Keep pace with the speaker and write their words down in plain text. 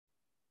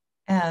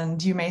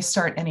and you may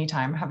start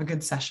anytime. Have a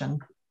good session.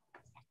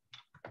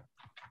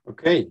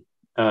 Okay,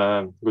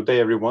 good day,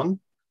 everyone.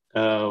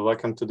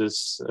 Welcome to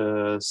this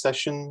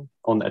session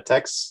on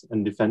attacks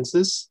and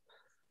defenses.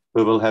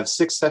 We will have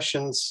 6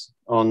 sessions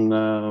on,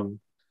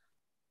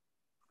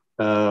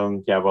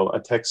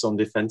 attacks on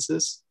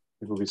defenses.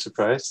 You will be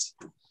surprised.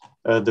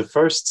 The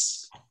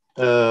first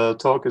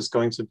talk is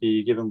going to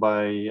be given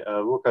by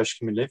Łukasz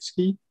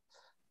Chmielewski,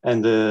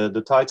 and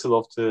the title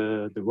of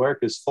the work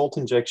is Fault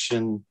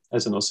Injection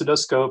as an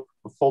Oscilloscope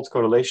for Fault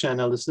Correlation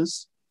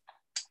Analysis.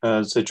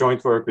 It's a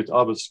joint work with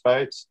Abel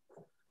Spruit,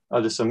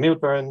 Alyssa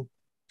Milburn,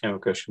 and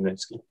Łukasz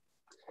Chmielewski.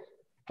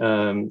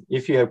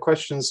 If you have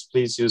questions,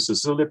 please use the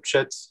Zulip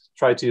chat.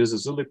 Try to use the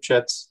Zulip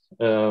chat.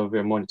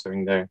 We're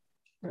monitoring there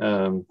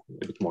a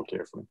bit more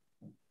carefully.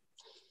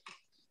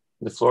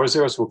 The floor is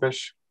yours,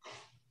 Łukasz.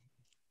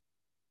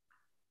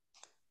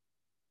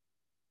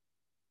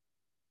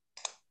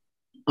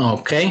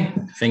 Okay,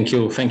 thank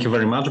you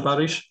very much,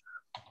 Boris.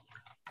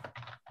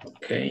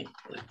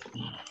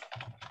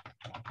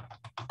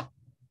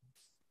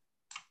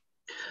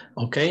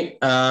 Okay,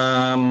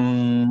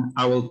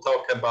 I will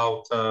talk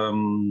about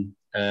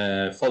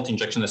fault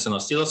injection as an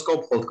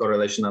oscilloscope, fault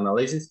correlation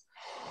analysis.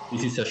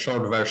 This is a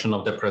short version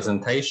of the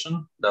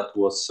presentation that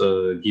was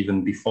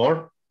given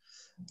before.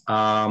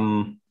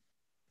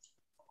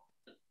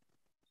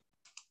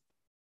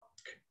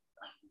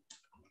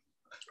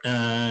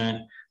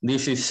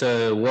 This is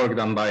work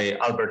done by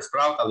Albert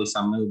Spruit,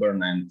 Alyssa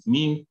Milburn, and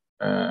me,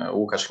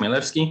 Łukasz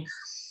Chmielewski.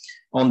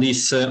 On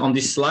this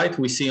slide,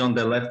 we see on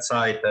the left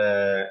side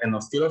an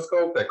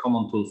oscilloscope, a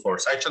common tool for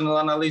side channel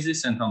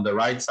analysis, and on the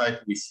right side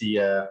we see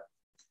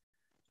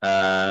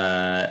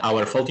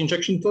our fault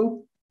injection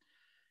tool.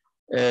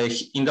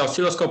 In the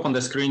oscilloscope on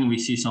the screen, we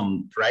see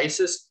some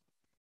traces,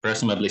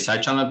 presumably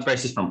side channel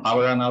traces from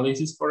power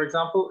analysis, for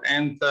example,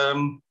 and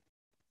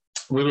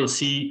we will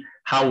see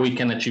how we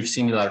can achieve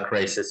similar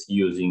traces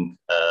using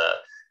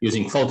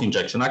fault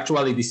injection.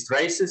 Actually, these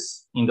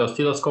traces in the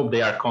oscilloscope,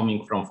 they are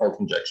coming from fault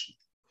injection.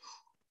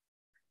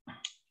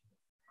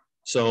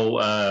 So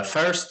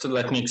first,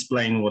 let me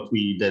explain what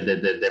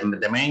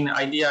the main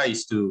idea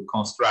is to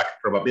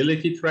construct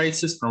probability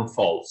traces from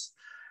faults.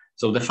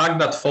 So the fact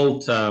that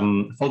fault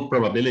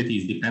probability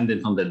is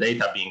dependent on the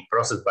data being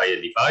processed by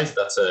a device,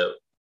 that's a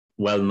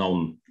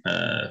well-known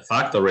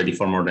fact already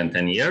for more than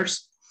 10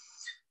 years.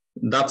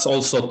 That's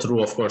also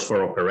true, of course,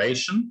 for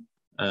operation.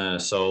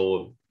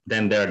 So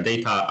then their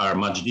data are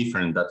much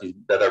different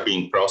that are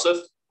being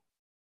processed.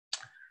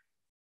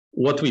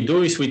 What we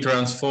do is we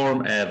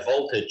transform a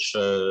voltage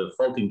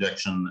fault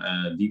injection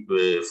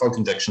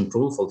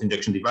tool, fault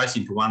injection device,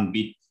 into one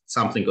bit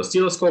sampling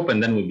oscilloscope,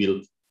 and then we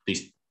build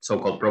these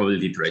so-called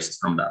probability traces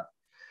from that.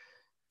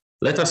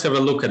 Let us have a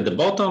look at the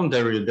bottom.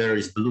 There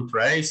is blue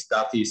trace.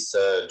 That is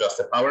just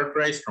a power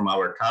trace from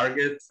our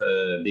target.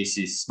 This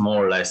is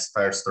more or less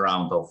first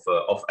round of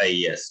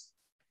AES.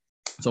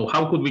 So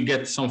how could we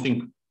get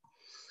something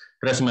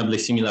presumably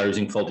similar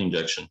using fault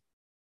injection?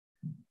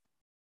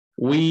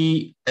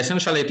 We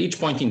essentially at each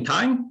point in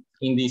time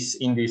in this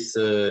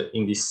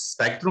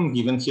spectrum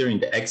given here in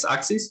the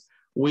x-axis,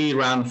 we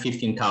run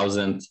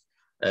 15,000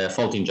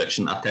 fault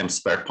injection attempts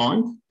per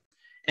point.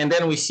 And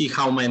then we see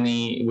how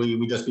many,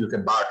 we just built a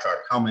bar chart,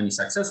 how many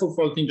successful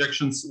fault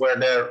injections were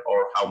there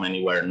or how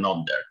many were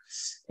not there.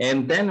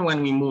 And then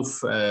when we move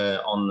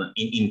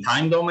in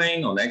time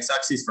domain on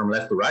x-axis from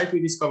left to right, we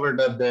discover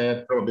that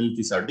the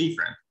probabilities are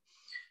different.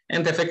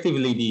 And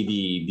effectively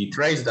the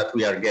trace that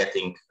we are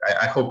getting,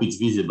 I hope it's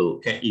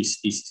visible,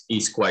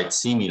 is quite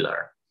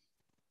similar.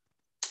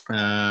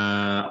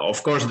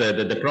 Of course,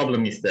 the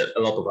problem is that a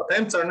lot of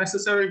attempts are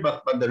necessary,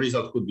 but the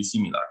result could be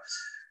similar.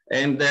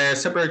 And the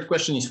separate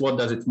question is, what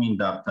does it mean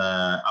that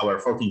our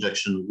fault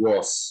injection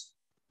was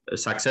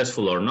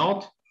successful or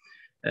not?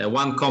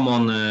 One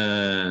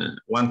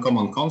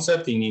common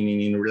concept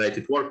in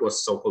related work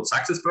was so-called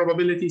success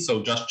probability.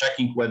 So just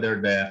checking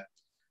whether the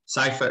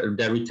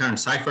return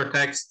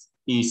ciphertext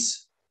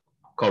is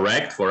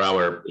correct for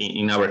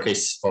in our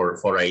case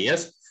for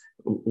AES,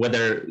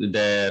 whether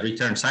the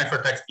return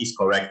ciphertext is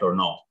correct or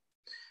not.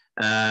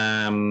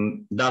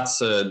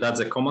 That's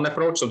a common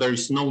approach. So there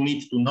is no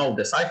need to know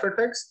the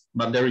ciphertext,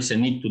 but there is a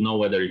need to know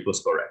whether it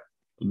was correct.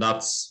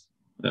 That's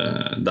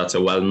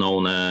a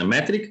well-known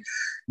metric.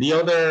 The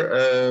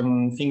other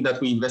thing that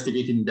we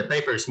investigated in the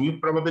paper is mute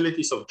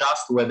probability, so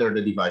just whether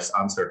the device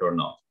answered or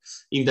not.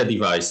 If the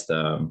device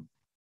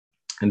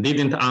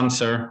didn't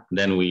answer,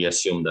 then we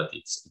assume that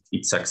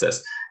it's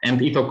success. And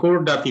it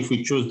occurred that if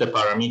we choose the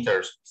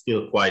parameters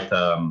still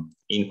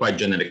in quite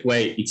generic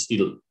way, it's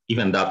still,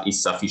 even that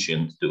is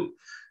sufficient to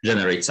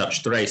generate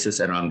such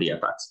traces around the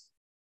attacks.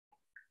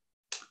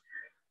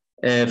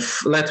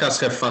 Let us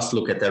have a fast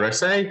look at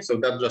RSA. So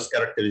that's just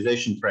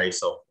characterization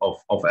trace of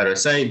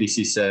RSA. This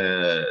is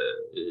a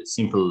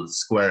simple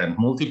square and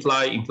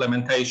multiply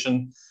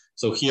implementation.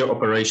 So here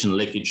operation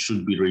leakage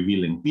should be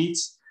revealing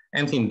bits.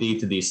 And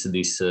indeed,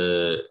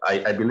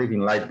 I believe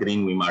in light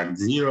green we marked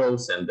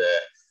zeros, and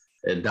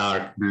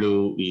dark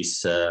blue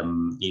is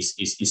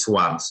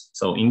ones.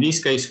 So in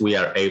this case, we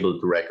are able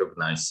to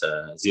recognize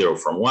 0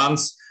 from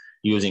ones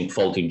using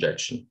fault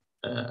injection.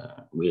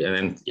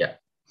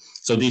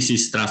 So this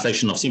is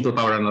translation of simple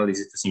power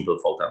analysis to simple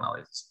fault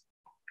analysis.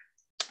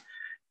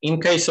 In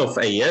case of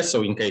AES,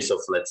 so in case of,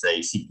 let's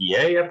say,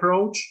 CPA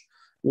approach,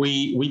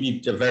 we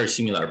did a very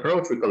similar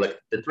approach. We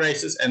collected the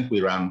traces and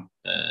we ran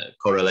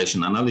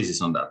correlation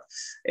analysis on that.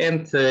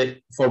 And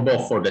for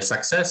both for the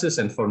successes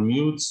and for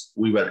mutes,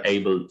 we were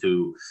able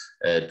to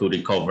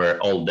recover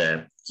all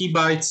the key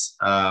bytes.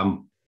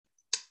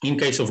 In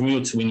case of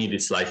mutes, we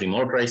needed slightly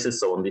more traces.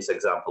 So on this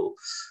example,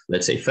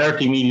 let's say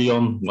 30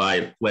 million,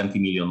 while 20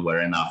 million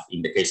were enough.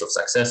 In the case of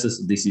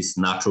successes, this is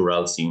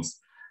natural since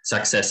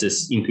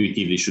successes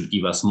intuitively should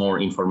give us more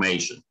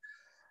information.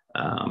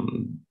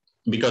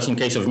 Because in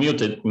case of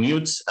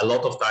mutes, a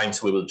lot of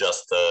times we will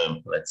just,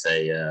 let's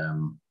say,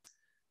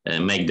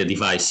 make the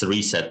device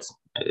reset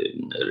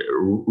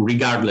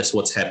regardless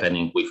what's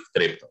happening with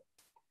crypto.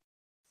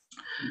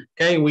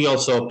 Okay, we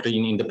also,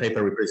 in the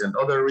paper, we present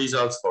other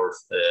results for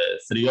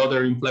 3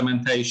 other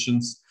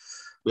implementations.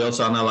 We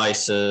also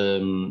analyze,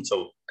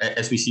 so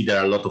as we see, there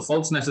are a lot of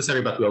faults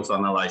necessary, but we also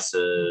analyze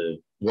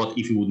what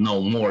if you would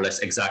know more or less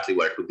exactly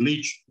where to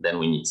glitch, then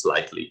we need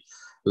slightly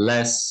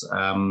less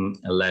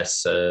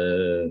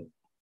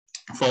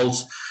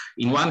faults.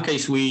 In one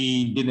case,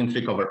 we didn't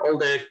recover all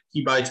the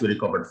key bytes, we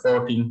recovered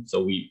 14,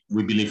 so we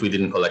believe we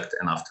didn't collect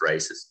enough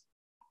traces.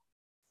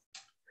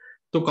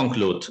 To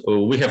conclude,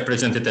 we have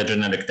presented a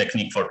generic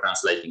technique for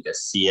translating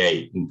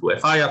SCA into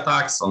FI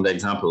attacks on the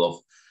example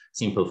of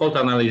simple fault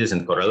analysis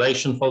and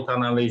correlation fault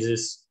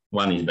analysis.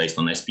 One is based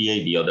on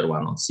SPA, the other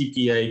one on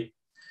CPA.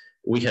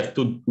 We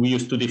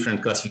use 2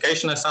 different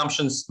classification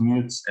assumptions,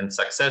 mutes and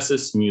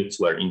successes. Mutes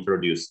were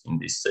introduced in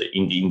this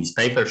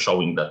paper,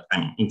 showing that,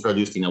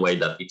 introduced in a way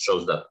that it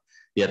shows that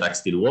the attack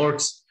still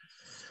works.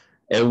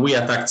 We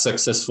attacked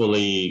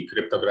successfully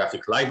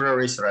cryptographic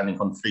libraries running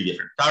on 3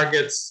 different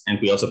targets, and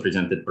we also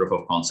presented proof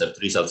of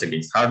concept results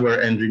against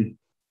hardware engine.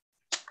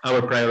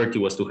 Our priority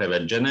was to have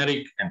a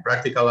generic and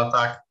practical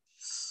attack.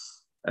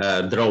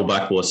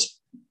 Drawback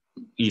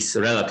is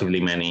relatively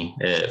many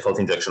fault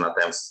injection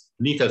attempts.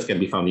 Details can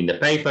be found in the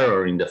paper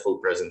or in the full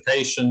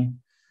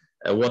presentation.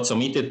 What's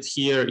omitted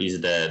here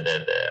is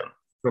the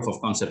proof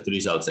of concept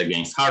results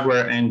against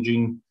hardware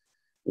engine.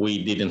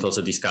 We didn't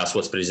also discuss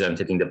what's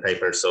presented in the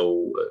paper,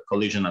 so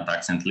collision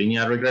attacks and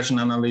linear regression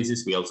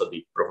analysis. We also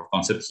did proof of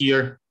concept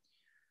here.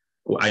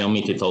 I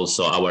omitted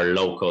also our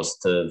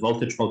low-cost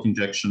voltage fault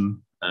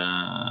injection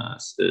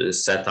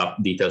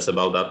setup details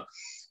about that,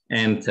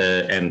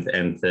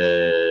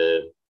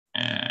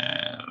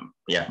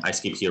 yeah, I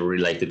skip here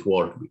related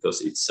work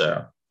because it's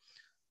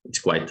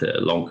quite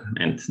long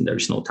and there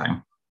is no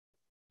time.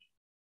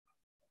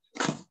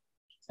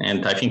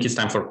 And I think it's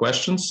time for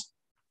questions.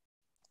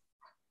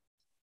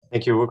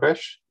 Thank you,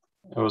 Łukasz.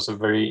 It was a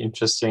very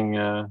interesting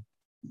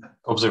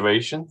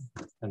observation,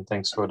 and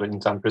thanks for the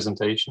in-time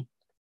presentation.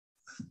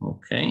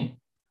 Okay.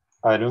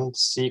 I don't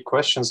see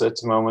questions at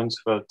the moment,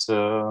 but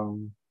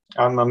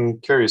I'm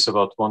curious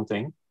about one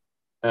thing.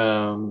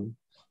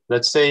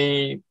 Let's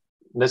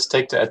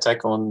take the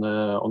attack on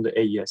the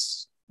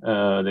AES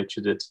that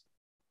you did.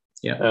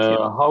 Yeah.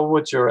 How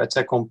would your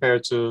attack compare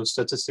to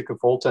statistical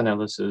fault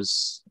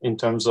analysis in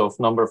terms of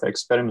number of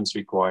experiments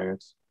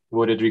required?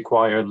 Would it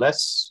require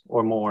less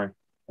or more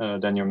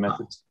than your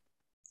method?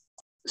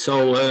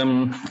 So,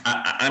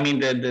 I mean,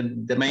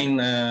 the main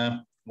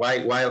why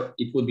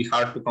it would be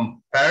hard to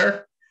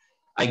compare,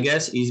 I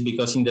guess, is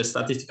because in the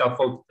statistical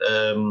fault,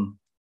 in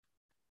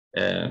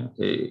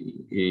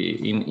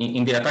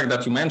the attack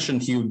that you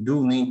mentioned, you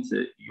do need,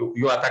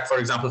 you attack, for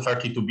example,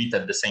 32 bit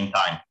at the same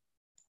time.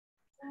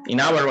 In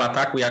our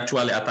attack, we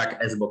actually attack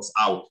S-box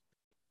out.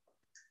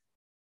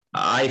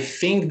 I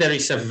think there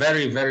is a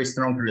very, very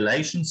strong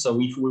relation.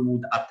 So if we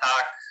would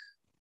attack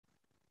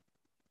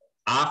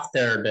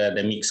after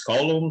the mixed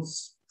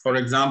columns, for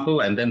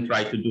example, and then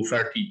try to do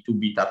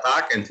 32-bit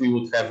attack, and we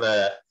would have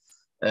a,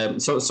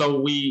 so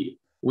we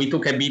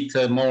took a bit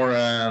more,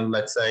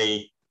 let's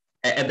say,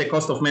 at the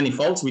cost of many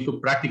faults, we took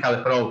practical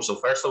approach. So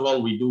first of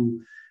all, we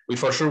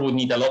for sure would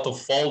need a lot of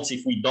faults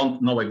if we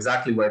don't know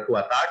exactly where to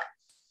attack.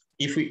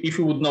 If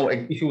we would know,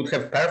 if you would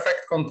have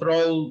perfect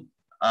control,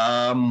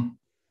 I'm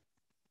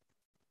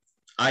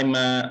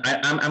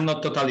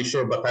not totally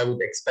sure, but I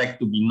would expect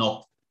to be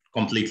not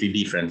completely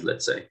different,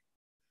 let's say.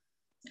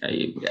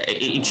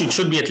 It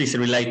should be at least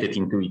related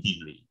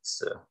intuitively.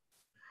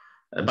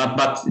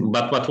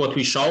 But what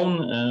we've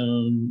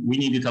shown, we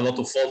needed a lot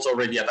of faults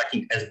already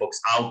attacking S-box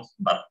out,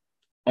 but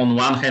on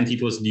one hand,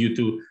 it was due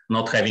to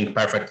not having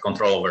perfect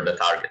control over the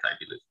target, I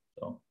believe.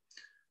 So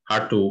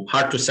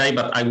hard to say,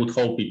 but I would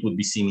hope it would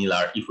be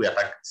similar if we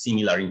attack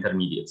similar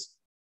intermediates.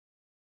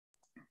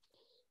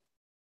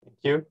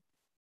 Thank you.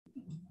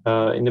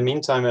 In the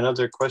meantime,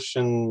 another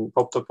question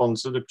popped up on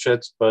Zulip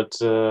chat, but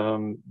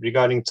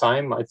regarding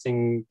time, I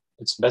think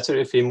it's better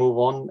if we move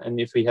on, and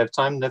if we have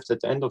time left at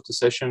the end of the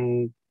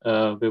session,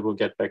 we will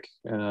get back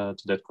to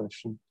that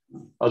question.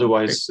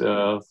 Otherwise,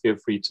 feel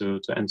free to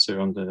answer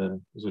on the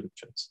Zoom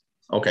chats.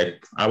 Okay,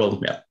 I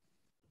will, yeah.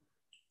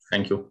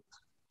 Thank you.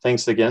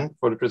 Thanks again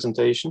for the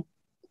presentation.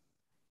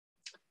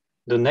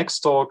 The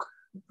next talk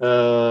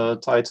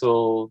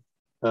title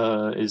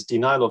is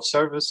Denial of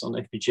Service on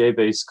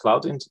FPGA-based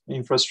Cloud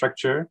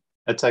Infrastructure,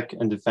 Attack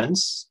and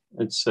Defense.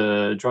 It's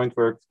a joint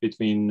work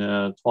between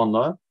Tuan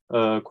La,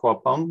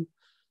 Kwa Pham,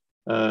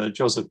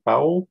 Joseph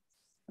Powell,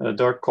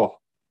 Dirk Koch,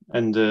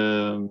 and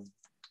the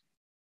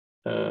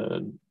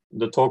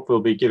talk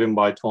will be given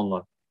by Tuan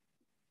La.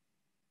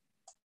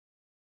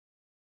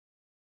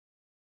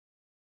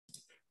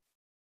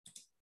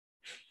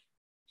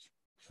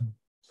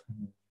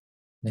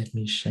 Let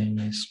me share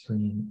my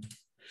screen.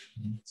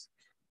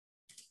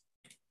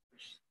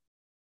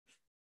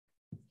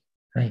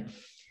 Hi.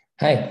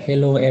 Hi,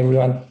 hello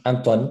everyone.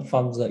 I'm Tuấn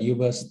from the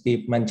University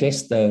of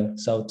Manchester.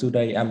 So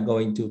today I'm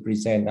going to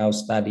present our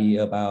study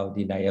about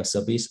denial of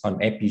service on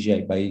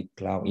FPGA-based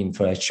cloud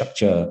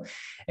infrastructure.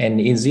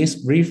 And in this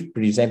brief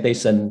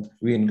presentation,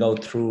 we'll go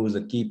through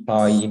the key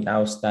points in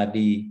our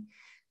study.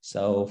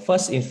 So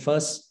first,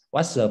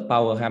 what's the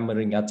power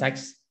hammering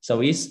attacks?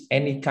 So it's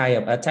any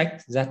kind of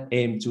attack that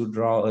aim to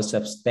draw a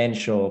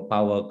substantial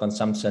power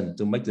consumption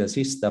to make the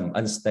system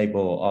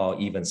unstable or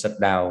even shut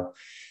down.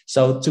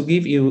 So to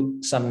give you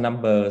some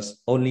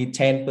numbers, only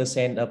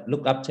 10% of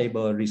lookup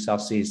table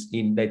resources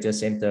in data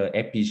center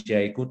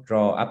FPGA could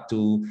draw up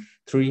to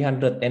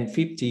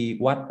 350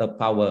 watts of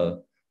power.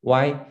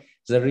 Why?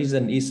 The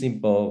reason is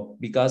simple,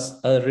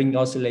 because a ring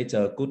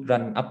oscillator could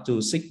run up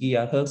to 6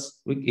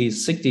 GHz, which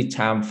is 60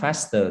 times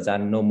faster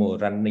than normal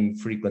running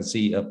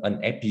frequency of an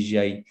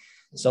FPGA.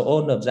 So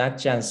all of that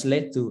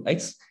translates to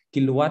X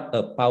kilowatt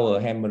of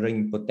power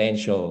hammering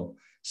potential.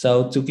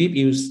 So to give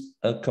you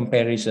a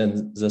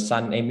comparison, the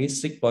sun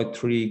emits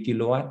 6.3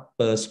 kilowatt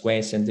per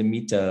square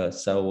centimeter.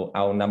 So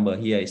our number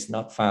here is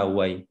not far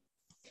away.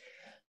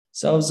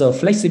 So the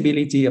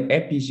flexibility of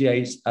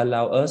FPGAs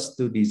allow us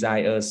to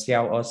design a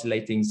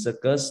self-oscillating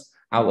circuits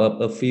out of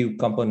a few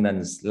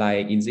components.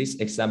 Like in this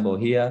example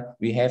here,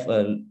 we have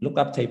a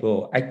lookup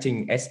table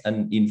acting as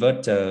an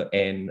inverter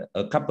and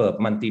a couple of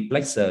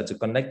multiplexer to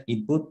connect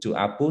input to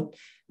output.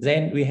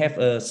 Then we have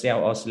a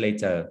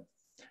self-oscillator.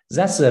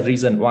 That's the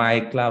reason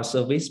why cloud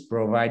service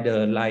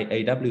provider like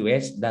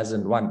AWS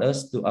doesn't want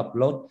us to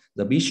upload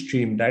the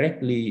bitstream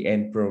directly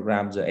and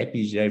program the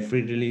FPGA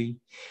freely.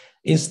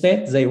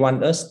 Instead, they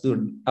want us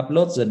to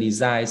upload the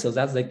design so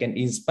that they can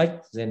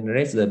inspect,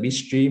 generate the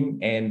bitstream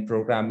and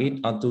program it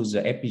onto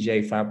the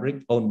FPGA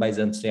fabric owned by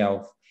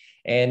themselves.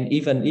 And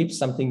even if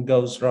something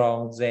goes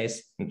wrong,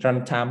 there's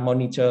runtime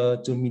monitor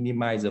to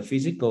minimize the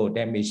physical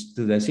damage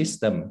to the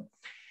system.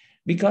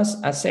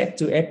 Because access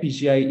to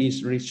FPGA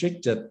is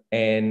restricted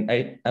and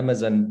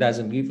Amazon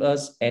doesn't give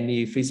us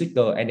any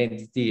physical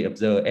identity of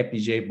the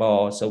FPGA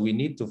board, so we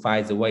need to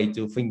find a way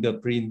to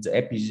fingerprint the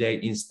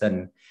FPGA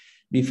instance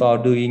before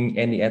doing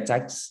any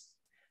attacks.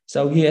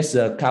 So here's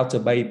the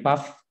counter-based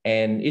path,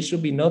 and it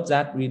should be noted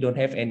that we don't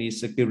have any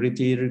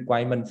security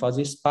requirement for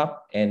this path,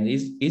 and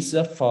it's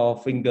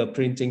for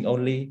fingerprinting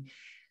only.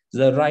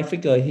 The right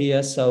figure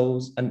here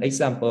shows an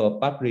example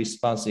of path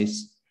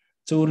responses.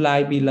 Two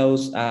lines below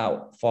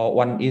are for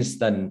one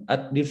instance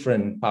at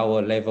different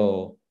power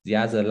level. The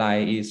other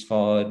line is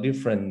for a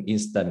different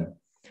instance.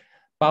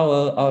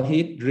 Power or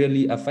heat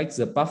really affects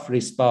the path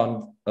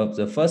response of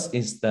the first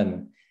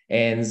instance.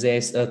 And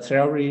there's a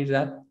theory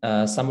that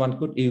someone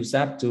could use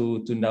that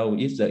to know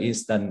if the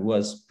instance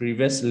was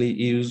previously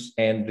used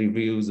and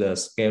review the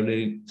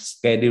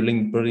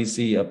scheduling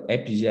policy of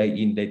FPGA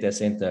in data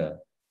center.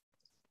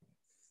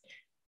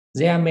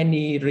 There are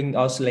many ring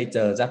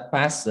oscillators that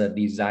pass the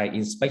design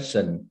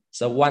inspection.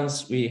 So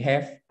once we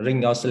have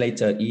ring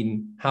oscillator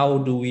in, how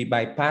do we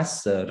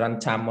bypass the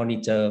runtime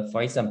monitor?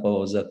 For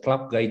example, the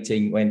clock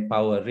gating when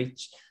power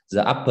reaches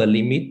the upper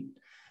limit.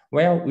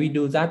 Well, we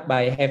do that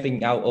by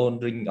having our own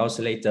ring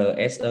oscillator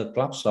as a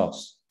clock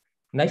source.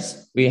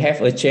 Next, we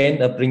have a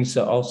chain of ring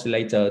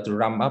oscillator to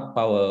ramp up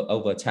power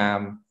over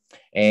time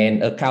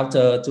and a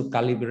counter to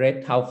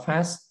calibrate how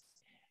fast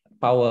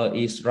power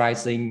is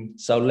rising.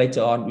 So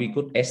later on, we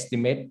could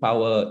estimate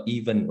power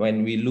even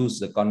when we lose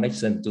the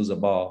connection to the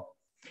board.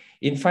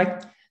 In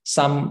fact,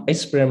 some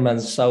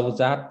experiments show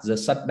that the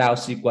shutdown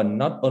sequence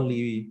not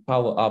only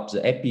power up the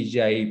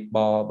FPGA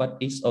board, but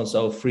it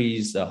also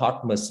frees the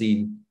hot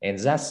machine, and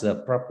that's the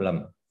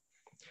problem.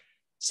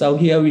 So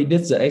here we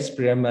did the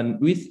experiment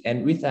with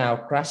and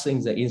without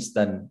crashing the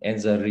instant, and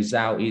the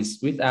result is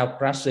without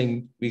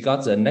crashing, we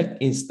got the next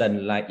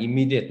instant like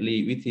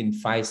immediately within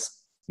 5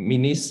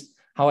 minutes.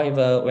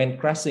 However, when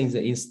crashing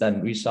the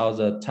instant, we saw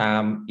the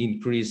time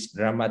increase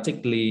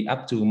dramatically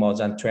up to more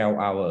than 12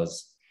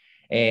 hours.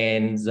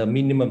 And the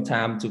minimum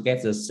time to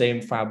get the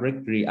same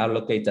fabric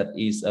reallocated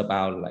is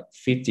about like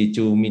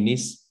 52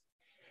 minutes.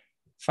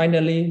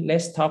 Finally,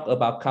 let's talk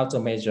about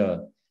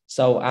countermeasure.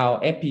 So our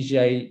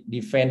FPGA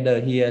Defender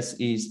here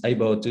is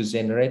able to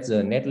generate the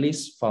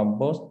netlist from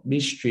both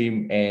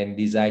bitstream and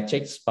design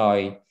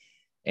checkpoint.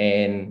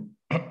 And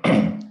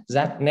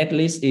that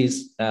netlist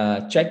is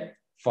checked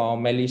for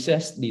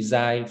malicious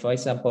design, for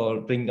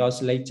example, ring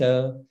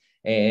oscillator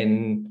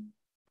and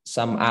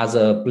some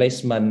other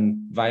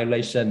placement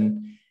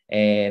violation.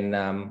 And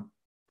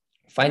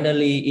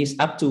finally, it's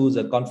up to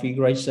the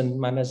configuration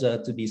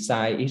manager to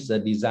decide if the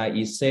design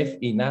is safe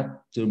enough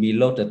to be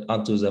loaded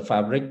onto the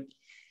fabric.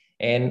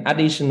 And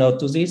additional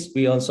to this,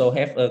 we also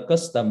have a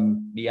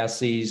custom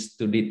DRCs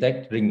to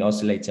detect ring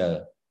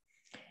oscillator.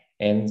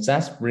 And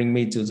that brings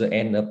me to the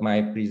end of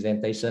my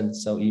presentation.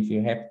 So if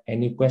you have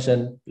any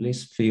question,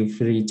 please feel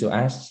free to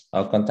ask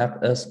or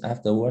contact us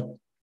afterward.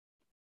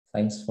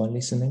 Thanks for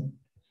listening.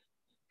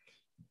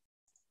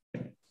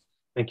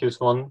 Thank you,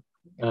 Swan,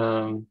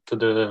 to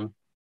the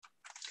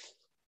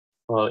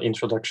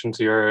introduction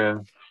to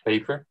your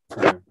paper.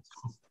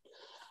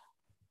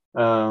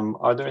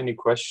 Are there any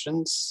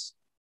questions?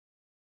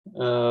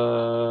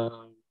 I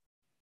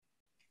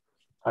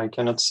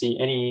cannot see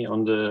any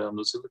on the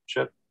Zoom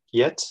chat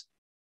yet,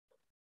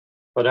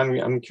 but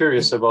I'm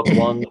curious about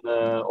one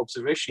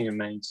observation you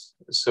made.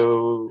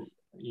 So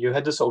you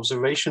had this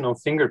observation on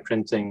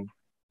fingerprinting.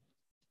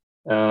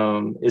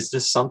 Is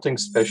this something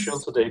special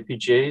to the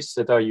FPGAs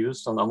that are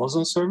used on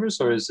Amazon servers,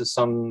 or is this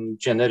some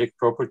genetic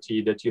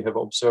property that you have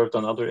observed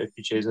on other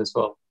FPGAs as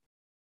well?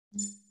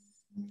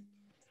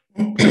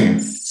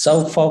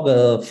 So for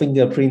the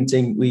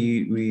fingerprinting,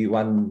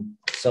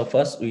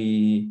 first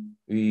we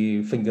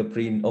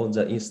fingerprint on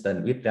the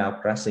instance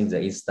without crashing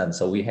the instance.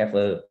 So we have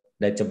a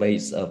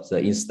database of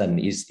the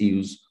instance is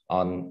used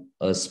on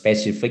a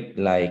specific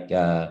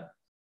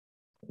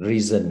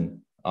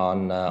reason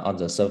on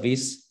the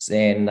service.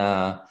 Then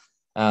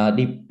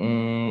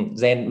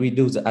then we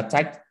do the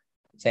attack.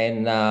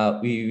 Then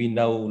we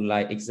know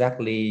like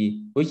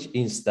exactly which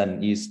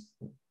instance is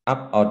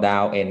up or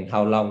down and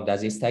how long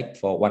does it take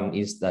for one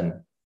instance.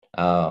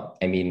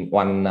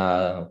 One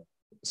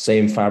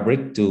same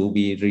fabric to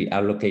be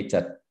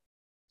reallocated.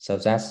 So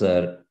that's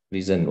the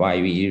reason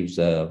why we use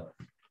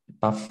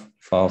puff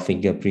for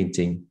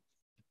fingerprinting.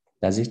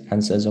 Does it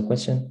answer the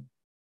question?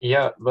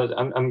 Yeah, but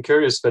I'm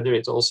curious whether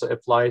it also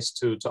applies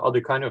to other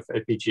kind of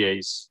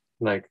FPGAs.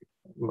 Like,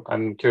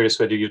 I'm curious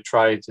whether you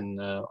try it in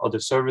other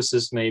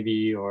services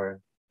maybe, or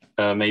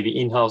maybe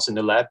in-house in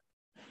the lab.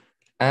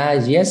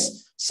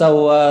 Yes.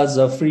 So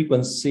the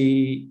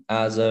frequency,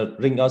 the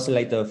ring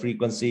oscillator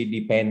frequency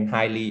depend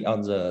highly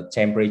on the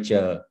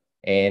temperature,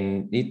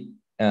 and it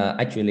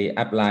actually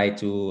apply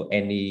to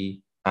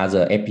any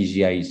other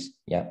FPGAs.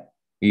 Yeah,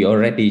 we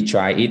already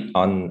try it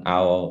on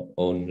our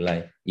own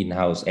like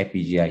in-house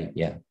FPGA.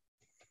 Yeah.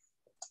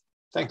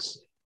 Thanks.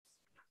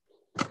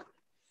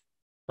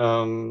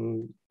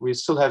 We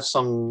still have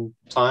some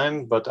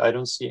time, but I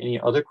don't see any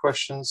other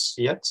questions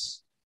yet.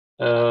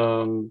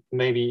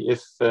 Maybe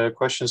if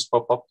questions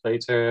pop up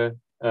later,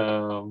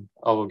 I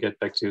will get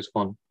back to you,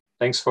 Swan.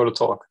 Thanks for the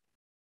talk.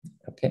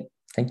 Okay,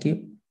 thank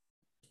you.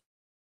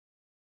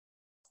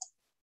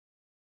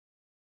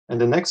 And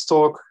the next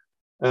talk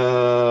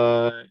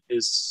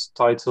is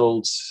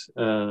titled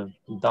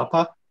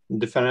DAPA,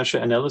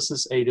 Differential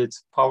Analysis Aided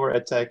Power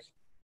Attack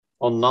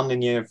on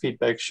Nonlinear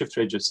Feedback Shift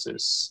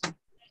Registers.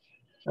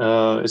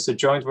 It's a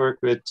joint work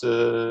with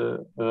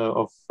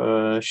of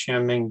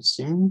Xianming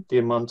Sim,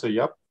 Diamanto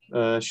Yap,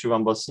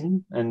 Shivan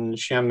Basin, and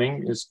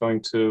Xianming is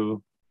going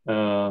to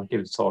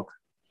give the talk.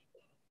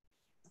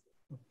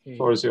 Okay.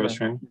 Floor is yours,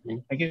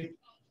 Xianming. Thank you.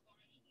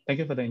 Thank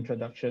you for the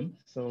introduction.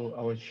 So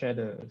I will share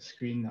the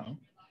screen now.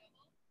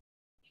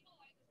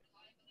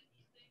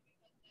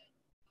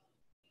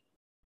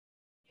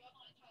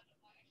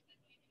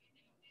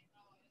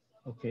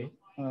 Okay.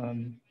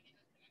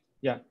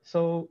 Yeah,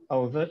 so I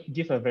will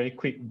give a very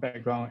quick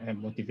background and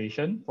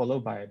motivation,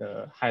 followed by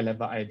the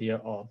high-level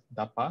idea of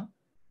DAPA,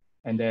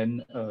 and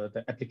then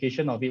the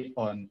application of it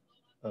on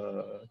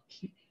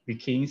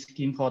keying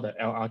scheme called the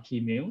LR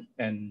keymail,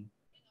 and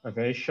a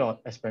very short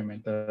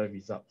experimental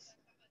results.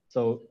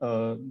 So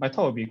my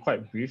talk will be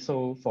quite brief.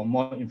 So for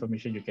more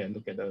information, you can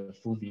look at the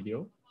full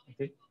video.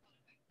 Okay.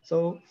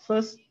 So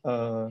first,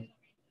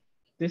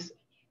 this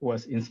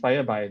was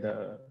inspired by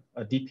the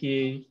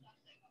DPA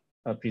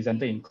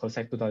presented in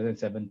COSAC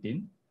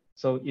 2017.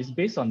 So it's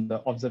based on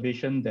the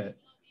observation that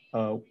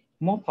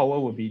more power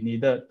will be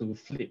needed to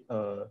flip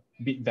a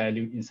bit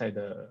value inside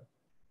the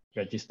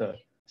register.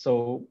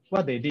 So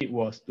what they did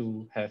was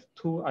to have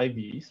two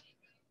IVs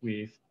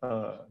with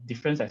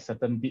difference at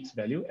certain bits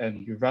value,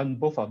 and you run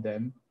both of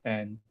them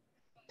and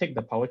take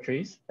the power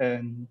trace,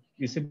 and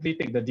you simply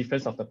take the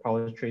difference of the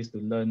power trace to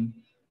learn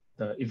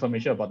the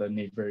information about the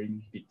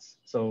neighboring bits.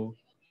 So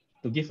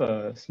to give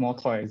a small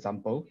toy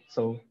example,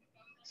 so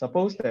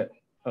suppose that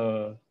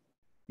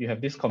you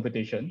have this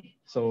computation.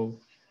 So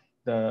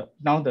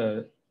now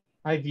the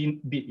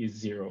IV bit is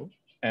 0.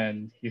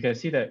 And you can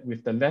see that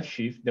with the left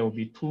shift, there will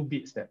be 2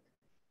 bits that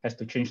has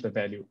to change the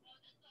value.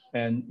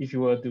 And if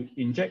you were to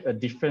inject a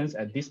difference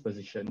at this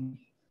position,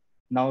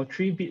 now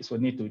 3 bits will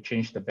need to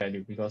change the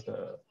value because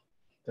the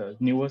the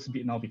newest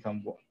bit now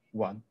become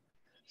 1.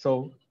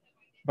 So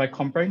by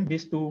comparing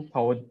these two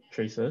power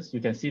traces,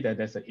 you can see that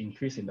there's an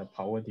increase in the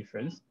power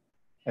difference.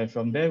 And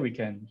from there, we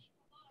can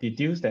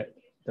deduce that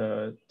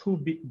the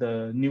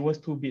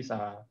newest 2 bits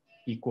are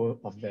equal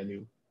of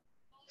value.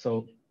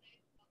 So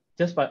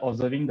just by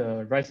observing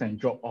the rise and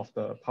drop of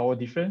the power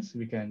difference,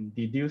 we can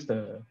deduce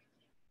the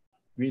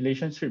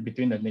relationship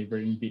between the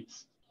neighboring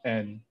bits.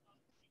 And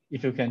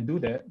if you can do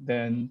that,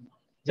 then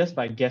just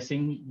by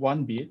guessing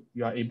 1 bit,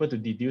 you are able to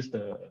deduce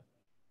the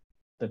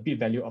bit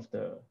value of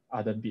the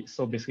other bits.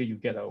 So basically you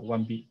get a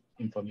 1 bit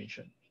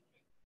information.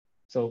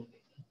 So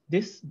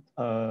this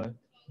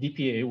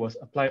DPA was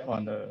applied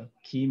on a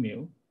key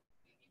mail,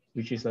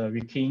 which is a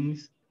recurring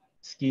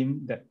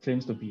scheme that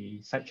claims to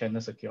be side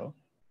channel secure.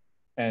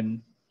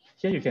 And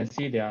here you can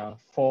see there are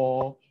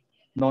 4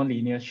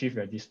 non-linear shift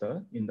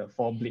register in the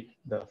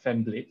the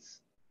FEM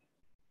blades.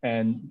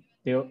 And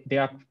they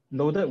are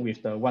loaded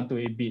with the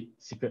 128-bit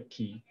secret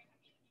key.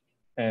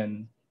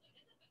 And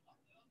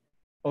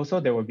also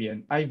there will be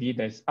an IV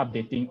that's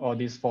updating all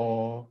these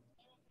 4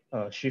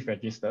 shift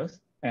registers.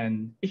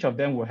 And each of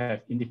them will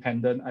have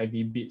independent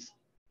IV bits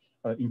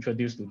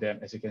introduced to them,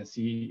 as you can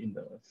see in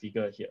the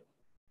figure here.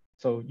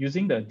 So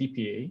using the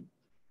DPA,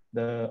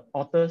 the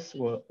authors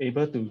were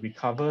able to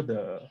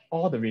recover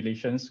all the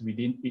relations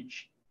within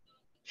each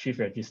shift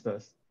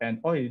registers. And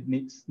all it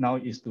needs now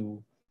is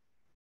to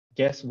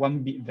guess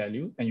 1 bit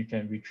value, and you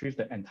can retrieve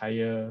the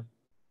entire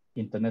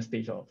internal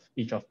stage of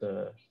each of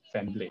the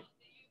FEM blade.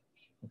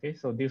 Okay,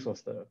 so this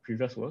was the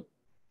previous work.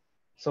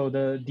 So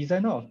the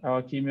designer of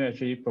our chemio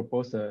actually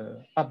proposed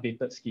an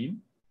updated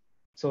scheme.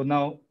 So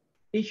now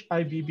each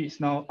IV bits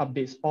now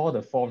updates all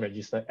the 4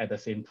 registers at the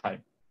same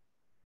time.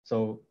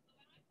 So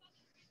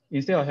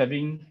instead of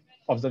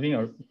observing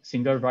a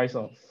single rise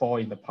of 4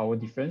 in the power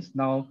difference,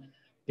 now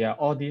there are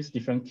all these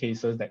different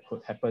cases that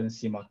could happen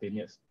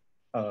simultaneous,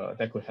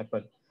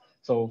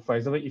 So for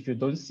example, if you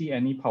don't see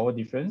any power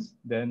difference,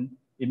 then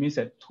it means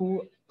that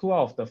two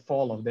out of the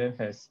 4 of them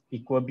has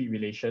equal bit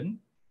relation,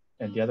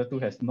 and the other 2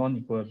 has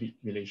non-equal bit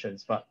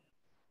relations, but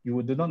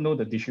you do not know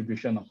the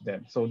distribution of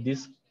them. So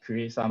this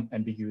creates some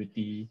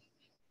ambiguity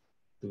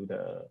to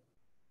the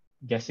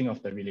guessing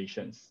of the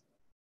relations.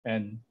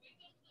 And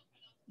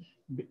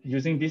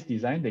using this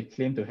design, they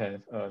claim to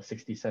have a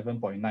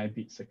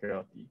 67.9-bit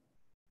security.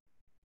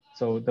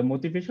 So the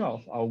motivation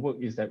of our work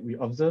is that we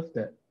observe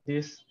that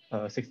this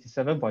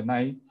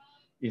 67.9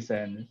 is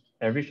an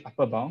average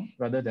upper bound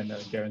rather than a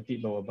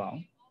guaranteed lower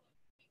bound.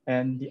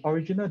 And the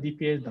original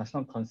DPA does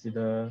not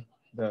consider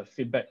the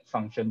feedback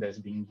function that's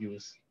being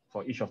used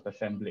for each of the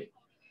FEM blade.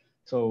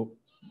 So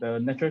the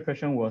natural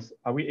question was,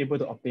 are we able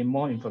to obtain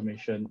more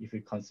information if we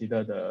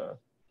consider the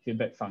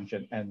feedback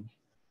function and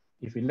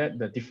if we let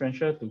the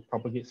differential to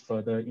propagate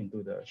further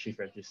into the shift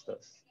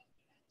registers?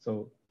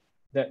 So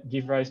that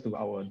gives rise to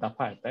our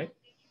DAPA attack.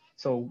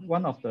 So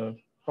one of the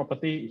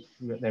property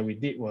that we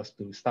did was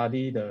to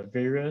study the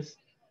various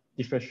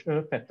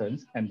differential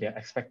patterns and their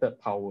expected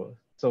power.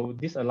 So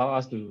this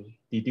allows us to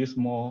deduce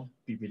more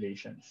bit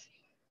relations.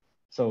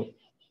 So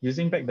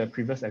using back the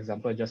previous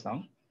example just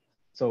now,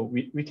 so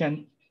we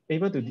are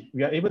able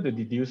to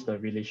deduce the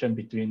relation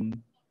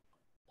between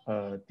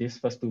these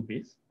first 2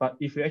 bits. But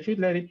if we actually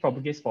let it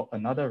propagate for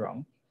another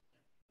round,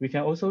 we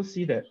can also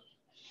see that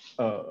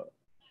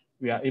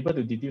we are able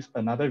to deduce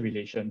another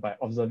relation by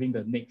observing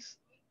the next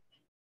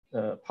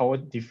power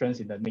difference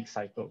in the next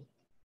cycle.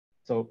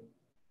 So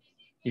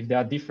if they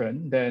are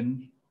different,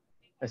 then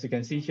as you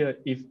can see here,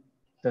 if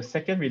the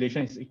second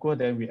relation is equal,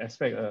 then we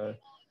expect a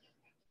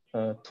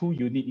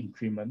 2-unit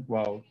increment,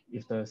 while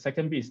if the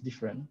second bit is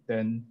different,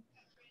 then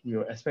we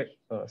will expect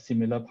a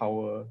similar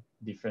power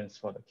difference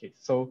for the case.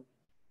 So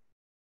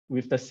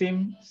with the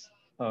same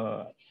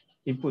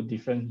input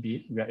difference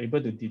bit, we are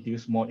able to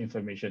deduce more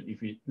information if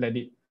we let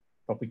it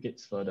propagate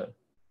further.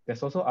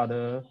 There's also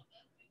other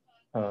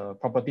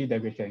property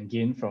that we can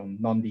gain from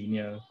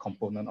non-linear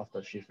component of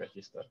the shift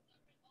register.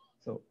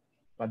 So,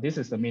 but this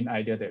is the main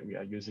idea that we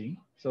are using.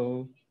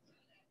 So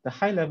the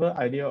high level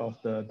idea of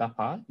the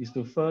DAPA is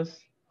to first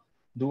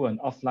do an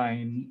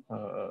offline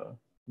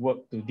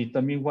work to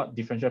determine what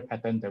differential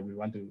pattern that we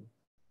want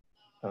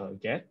to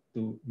get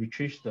to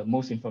retrieve the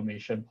most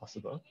information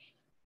possible.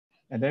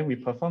 And then we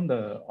perform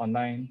the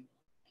online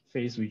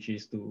phase, which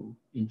is to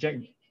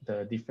inject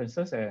the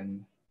differences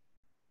and,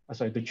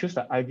 to choose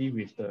the IV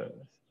with the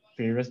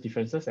various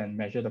differences and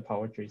measure the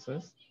power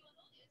traces.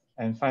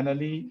 And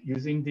finally,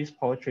 using these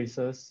power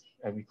traces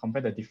and we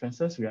compare the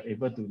differences, we are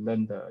able to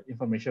learn the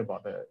information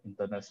about the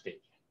internal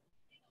state.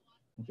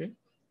 Okay,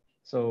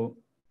 so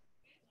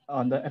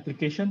on the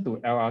application to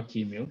LR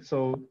chemio,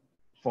 so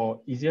for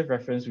easier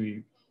reference,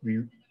 we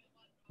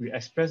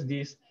express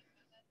this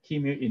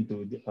chemio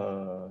into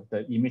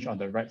the image on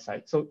the right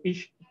side. So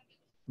each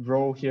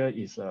row here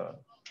is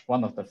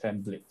one of the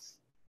FEM blades.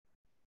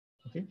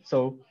 Okay,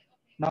 so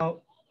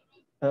now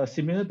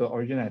similar to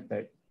original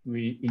attack,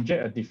 we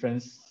inject a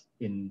difference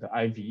in the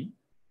IV.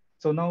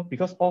 So now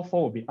because all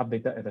 4 will be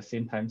updated at the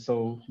same time,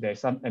 so there's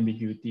some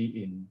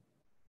ambiguity in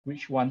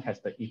which one has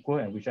the equal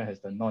and which one has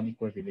the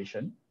non-equal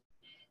relation.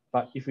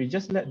 But if we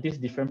just let these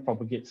different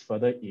propagates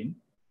further in,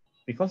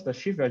 because the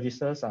shift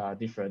registers are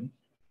different,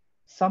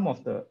 some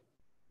of the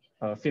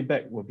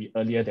feedback will be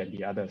earlier than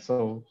the other.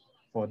 So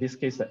for this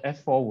case, the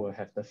F4 will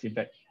have the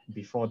feedback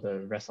before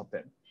the rest of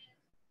them.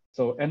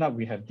 So end up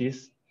we have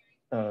this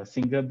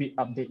single bit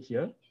update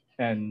here.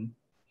 And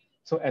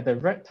so at the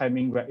right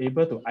timing, we're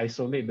able to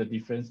isolate the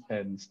difference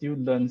and still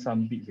learn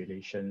some bit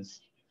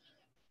relations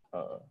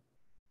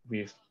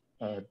with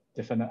a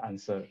definite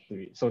answer to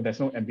it. So there's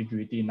no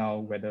ambiguity now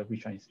whether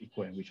which one is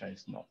equal and which one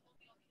is not.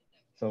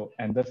 So,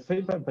 and the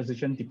feedback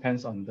position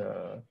depends on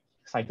the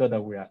cycle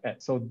that we are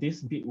at. So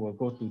this bit will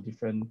go to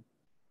different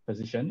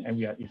position and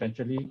we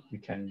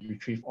can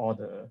retrieve all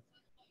the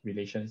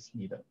relations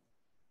needed.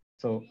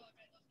 So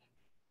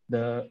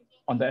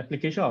on the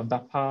application of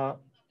DAPA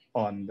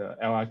on the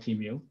LRT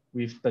mill,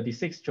 with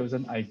 36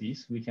 chosen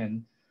IVs, we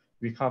can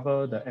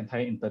recover the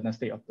entire internal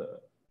state of the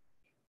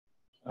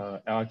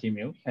LRT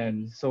mill.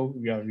 And so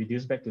we are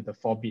reduced back to the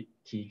 4-bit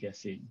key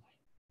guessing.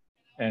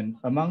 And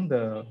among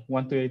the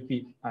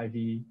 128-bit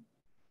IV,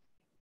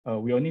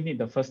 we only need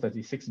the first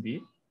 36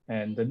 bit,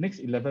 and the next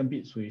 11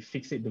 bits, we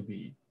fix it to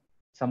be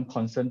some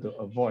constant to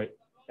avoid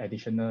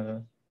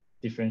additional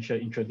differential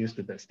introduced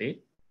to the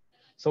state.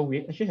 So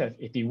we actually have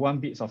 81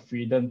 bits of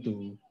freedom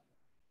to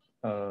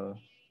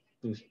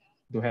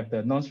have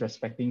the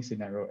non-respecting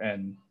scenario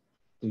and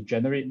to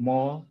generate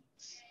more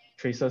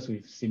traces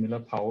with similar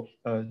power,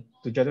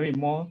 to generate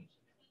more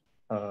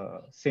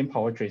same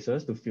power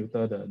traces to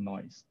filter the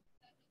noise.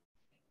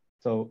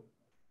 So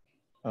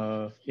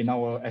in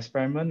our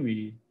experiment,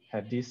 we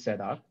have this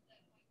set up,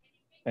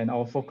 and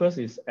our focus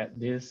is at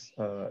this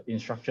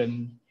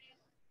instruction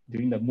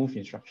during the move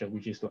instruction,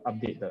 which is to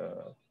update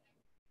the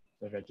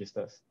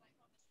registers.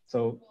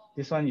 So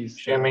this one is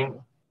Shaming.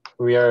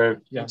 We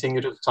are yeah. eating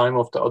into the time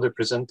of the other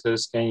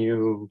presenters. Can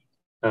you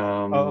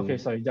okay,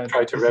 sorry. Yeah,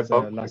 try to wrap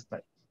up? Last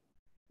slide.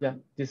 Yeah,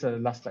 this is the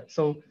last slide.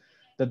 So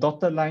the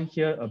dotted line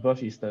here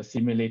above is the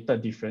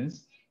simulated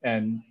difference.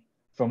 And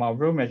from our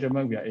real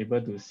measurement, we are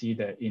able to see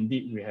that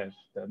indeed we have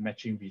the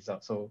matching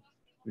result. So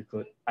we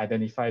could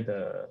identify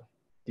the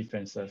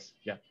differences.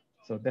 Yeah,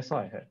 so that's all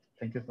I had.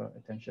 Thank you for your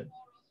attention.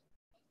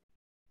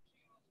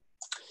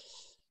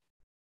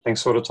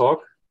 Thanks for the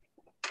talk.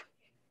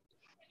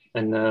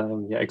 And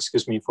yeah,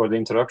 excuse me for the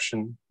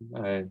interruption.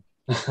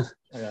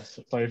 Yeah,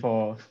 sorry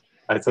for.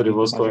 I thought it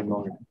was going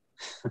on.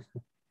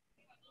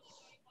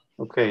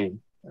 Okay.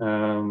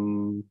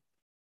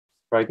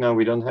 Right now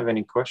we don't have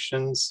any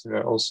questions.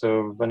 We're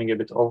also running a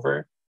bit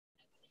over.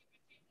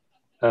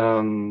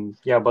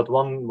 Yeah, but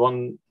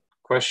one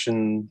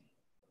question,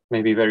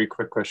 maybe very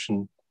quick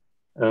question.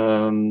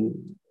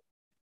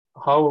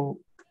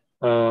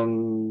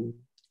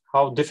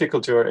 How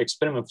difficult your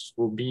experiments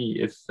will be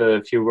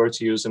if you were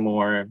to use a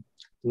more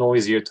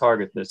noisier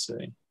target, let's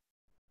say?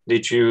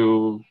 Did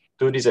you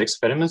do these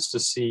experiments to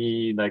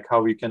see like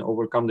how you can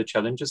overcome the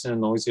challenges in a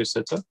noisier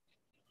setup?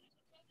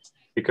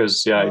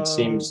 Because yeah, it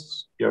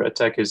seems your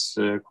attack is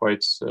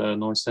quite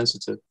noise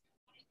sensitive.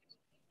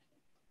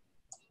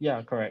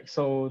 Yeah, correct.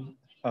 So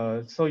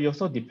so you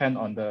also depend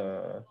on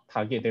the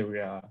target that we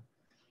are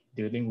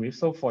dealing with.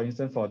 So for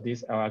instance, for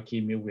this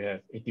LRT mill, we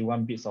have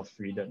 81 bits of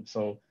freedom.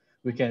 So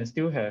we can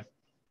still have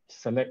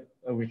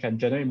we can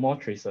generate more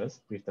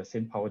traces with the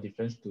same power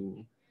difference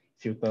to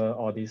filter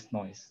all this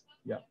noise.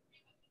 Yeah.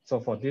 So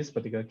for this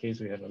particular case,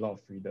 we have a lot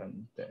of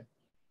freedom there.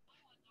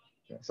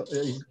 Yeah. So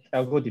it's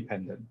algo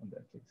dependent on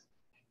that case.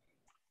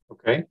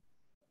 Okay.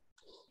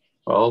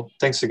 Well,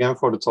 thanks again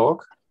for the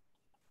talk.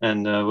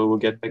 And we will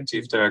get back to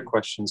you if there are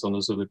questions on the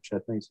Zulip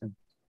chat later.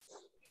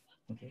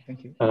 Okay,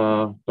 thank you.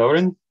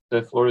 Lauren,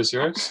 the floor is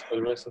yours for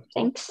the rest of the talk.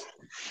 Thanks.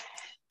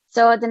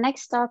 So the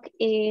next talk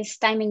is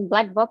timing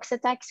black box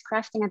attacks,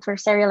 crafting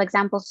adversarial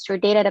examples through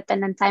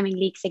data-dependent timing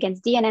leaks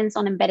against DNNs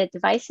on embedded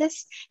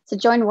devices. It's a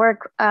joint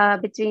work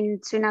between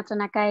Tsunato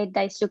Nakai,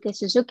 Daisuke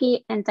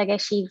Suzuki, and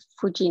Takeshi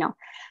Fujino.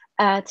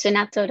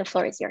 Tsunato, the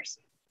floor is yours.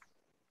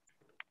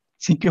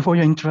 Thank you for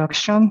your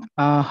introduction.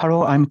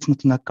 Hello, I'm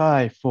Tsunato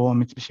Nakai for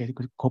Mitsubishi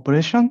Electric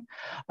Corporation.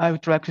 I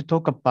would like to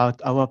talk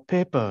about our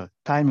paper,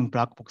 Timing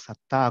Black Box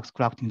Attacks,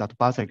 Crafting that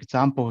Adversarial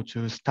Example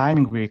Choose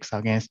Timing Leaks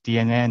Against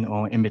DNN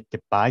on Embedded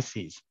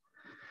Devices.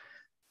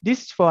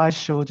 This slide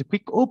shows a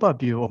quick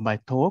overview of my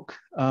talk.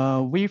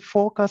 We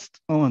focused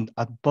on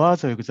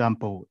adversarial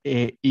example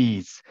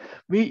AEs.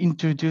 We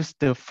introduced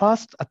the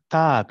first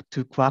attack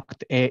to crack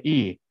the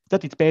AE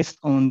that is based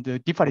on the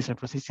differential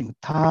processing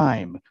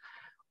time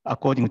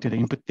according to the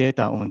input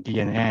data on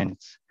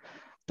DNNs.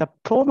 The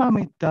problem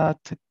is that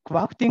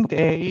crafting the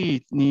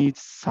AE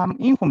needs some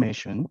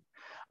information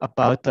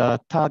about the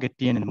target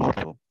DNN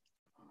model.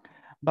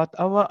 But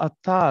our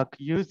attack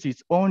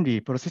uses only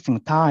processing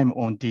time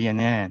on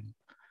DNN.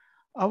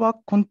 Our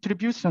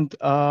contribution,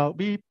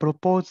 we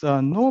propose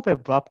a novel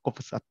black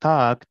box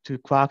attack to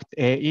crack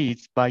the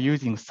AEs by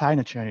using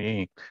signature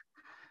link.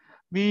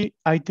 We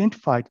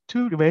identified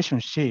two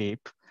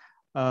relationships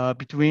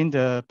between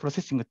the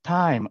processing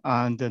time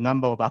and the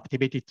number of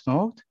activated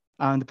nodes,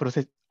 and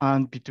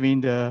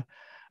between the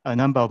a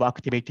number of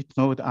activated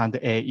nodes and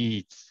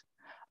AEs.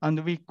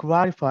 And we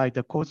qualified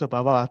the cause of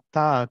our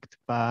attack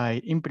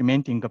by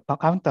implementing a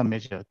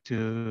countermeasure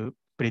to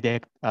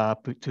prevent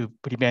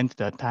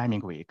the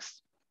timing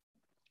weaks.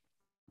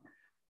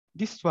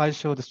 This slide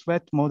shows the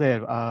threat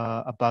model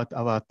about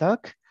our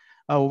attack.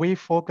 We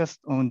focused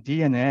on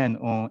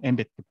DNN on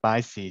embedded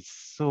devices.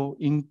 So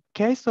in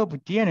case of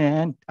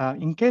DNN,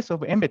 in case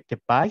of embedded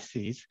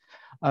devices,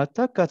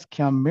 attackers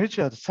can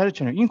measure the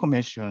searchable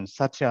information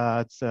such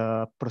as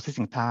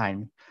processing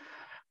time.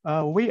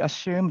 We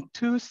assume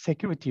two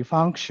security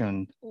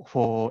functions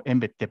for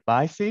embedded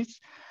devices,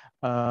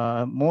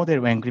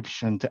 model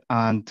encryption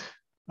and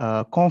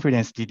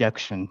confidence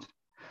deduction.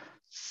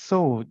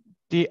 So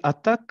the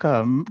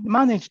attacker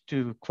managed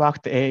to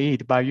crack the AE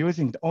by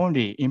using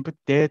only input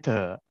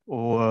data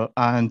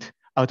and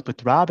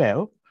output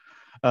label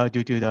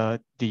due to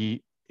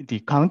the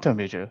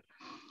countermeasure.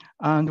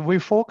 And we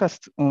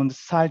focused on the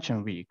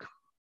sidechain weak.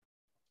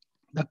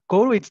 The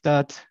goal is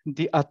that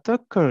the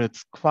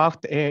attackers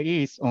crack the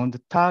AEs on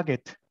the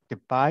target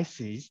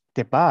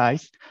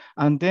device,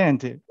 and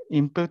then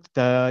input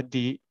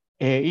the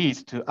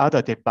AEs to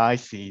other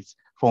devices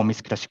for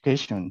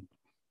misclassification.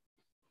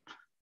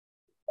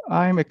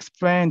 I'm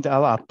explained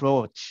our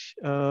approach.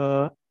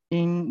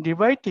 In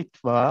related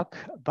work,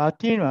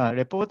 Batina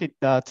reported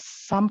that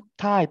some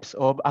types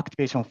of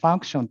activation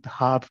functions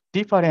have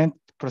different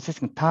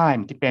processing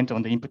time depending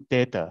on the input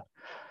data.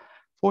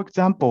 For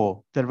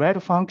example, the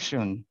red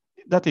function,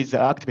 that is the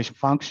activation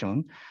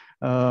function,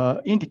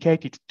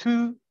 indicated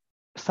two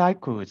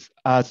cycles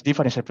as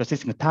differential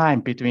processing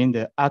time between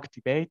the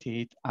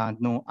activated and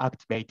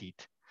non-activated.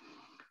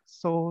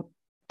 So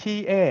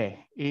TA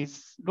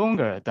is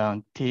longer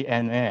than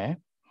TNA.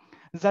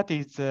 That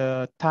is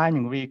the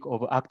timing week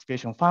of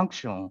activation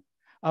function.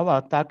 Our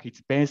attack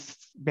is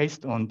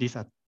based on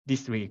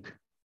this week.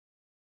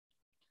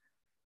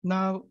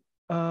 Now,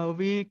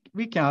 we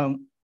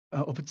can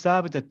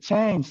observe the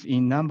change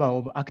in number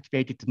of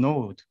activated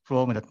nodes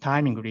from the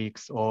timing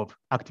weeks of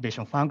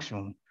activation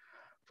function.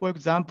 For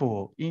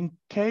example, in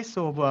case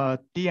of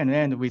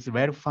DNN with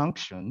red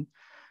function,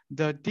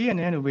 the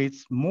DNN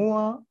with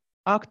more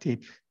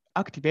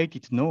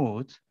activated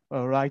nodes,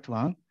 right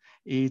one,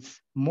 is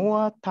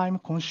more time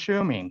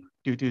consuming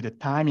due to the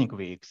timing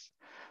weeks.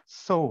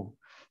 So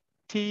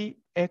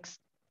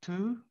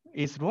TX2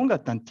 is longer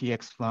than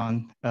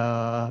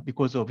TX1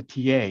 because of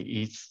TA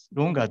is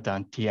longer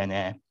than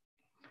TNA.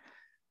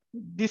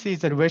 This is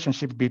the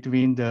relationship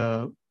between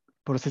the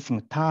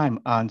processing time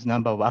and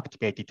number of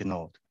activated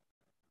nodes.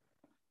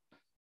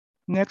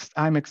 Next,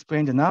 I'm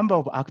explaining the number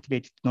of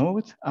activated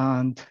nodes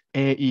and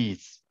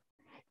AEs.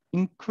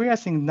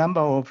 Increasing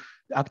number of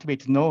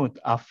activated nodes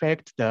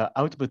affect the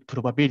output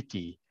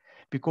probability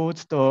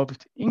because of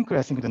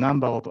increasing the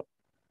number of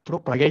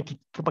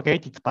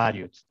propagated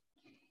values.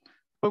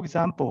 For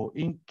example,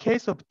 in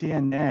case of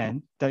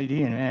DNN,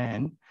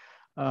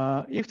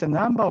 if the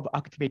number of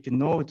activated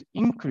nodes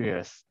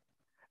increases,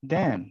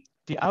 then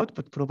the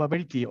output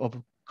probability of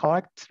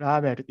correct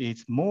label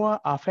is more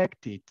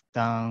affected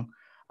than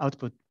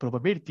output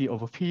probability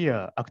of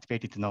fewer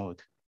activated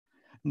node.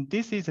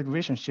 This is a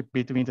relationship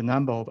between the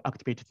number of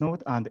activated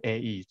nodes and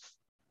AEs.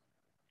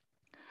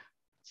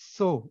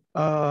 So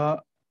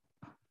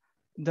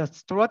the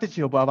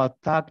strategy of our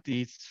attack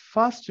is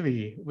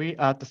firstly, we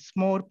add a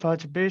small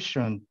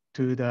perturbation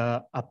to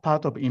the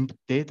part of input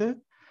data,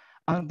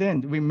 and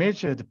then we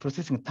measure the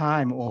processing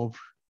time of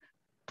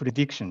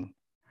prediction.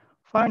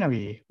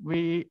 Finally,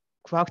 we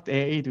cracked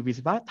AE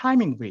with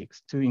timing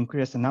weeks to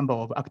increase the number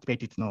of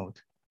activated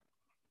nodes.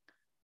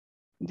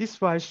 This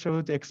slide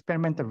shows the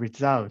experimental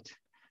result.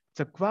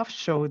 The graph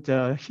shows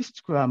the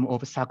histogram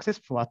of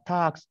successful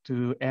attacks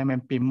to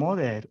MMP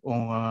model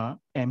on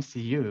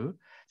MCU.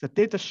 The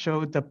data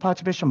shows the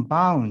perturbation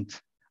bound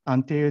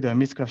until the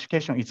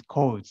misclassification is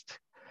caused.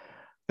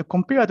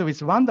 Compared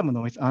with random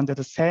noise under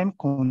the same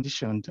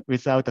conditions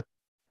without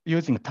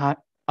using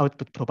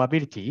output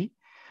probability,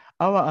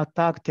 our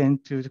attack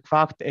tends to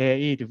crack the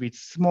AE with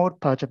small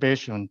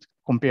perturbations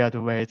compared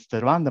with the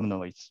random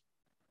noise.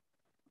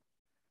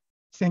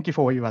 Thank you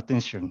for your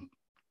attention.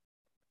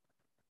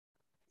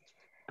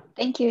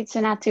 Thank you,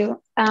 Tsunatu.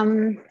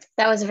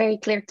 That was a very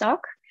clear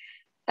talk.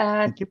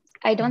 Thank you.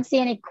 I don't see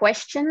any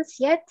questions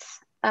yet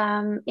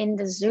in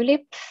the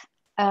Zulip.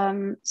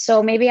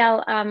 So maybe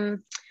I'll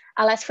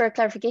ask for a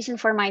clarification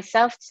for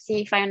myself to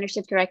see if I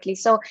understood correctly.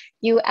 So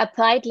you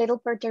applied little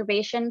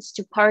perturbations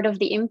to part of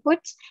the input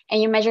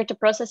and you measured the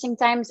processing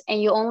times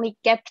and you only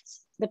kept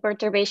the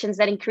perturbations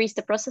that increase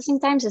the processing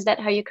times. Is that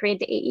how you create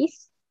the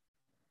AEs?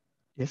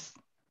 Yes.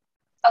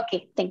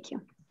 Okay, thank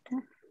you.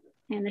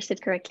 I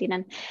understood correctly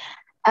then.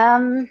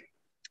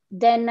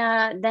 Then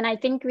I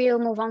think we'll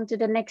move on to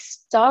the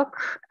next talk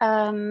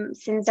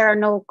since there are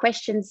no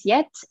questions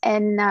yet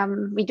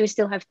and we do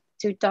still have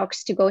 2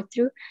 talks to go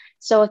through.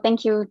 So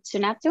thank you,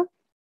 Tsunatu.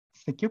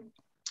 Thank you.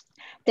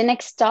 The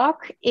next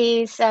talk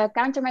is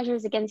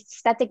countermeasures against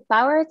static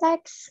power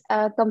attacks,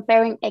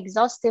 comparing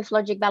exhaustive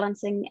logic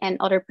balancing and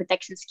other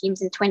protection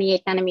schemes in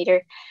 28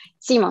 nanometer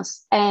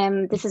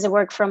CMOS. This is a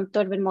work from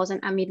Torben Moos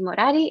and Amir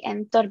Moradi,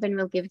 and Torben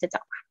will give the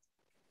talk.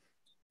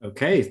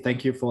 Okay,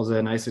 thank you for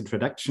the nice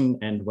introduction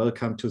and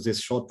welcome to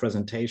this short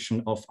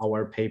presentation of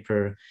our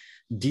paper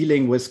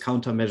dealing with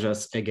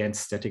countermeasures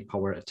against static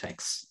power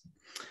attacks.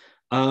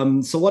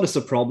 So what is the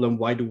problem?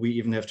 Why do we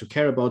even have to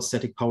care about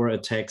static power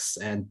attacks?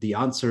 And the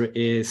answer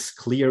is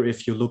clear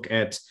if you look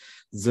at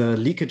the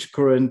leakage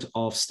current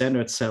of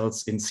standard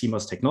cells in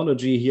CMOS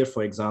technology. Here,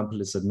 for example,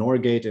 is a NOR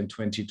gate in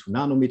 22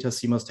 nanometer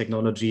CMOS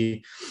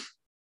technology.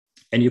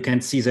 And you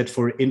can see that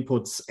for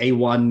inputs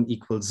A1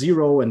 equals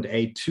 0 and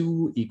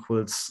A2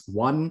 equals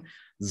 1,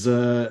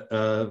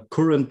 the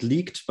current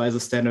leaked by the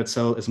standard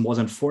cell is more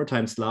than 4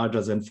 times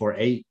larger than for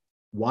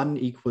A1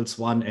 equals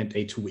 1 and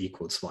A2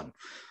 equals 1.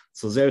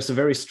 So there's a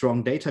very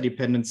strong data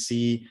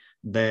dependency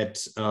that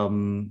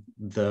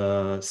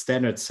the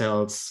standard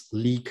cells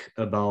leak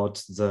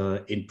about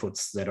the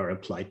inputs that are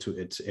applied to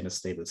it in a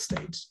stable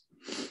state.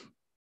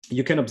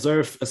 You can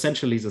observe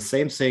essentially the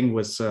same thing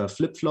with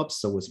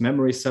flip-flops, so with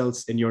memory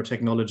cells in your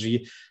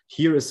technology.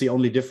 Here is the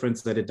only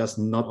difference that it does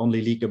not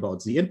only leak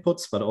about the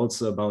inputs, but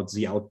also about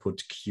the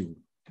output Q.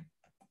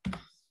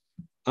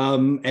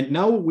 And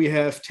now we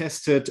have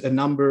tested a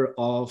number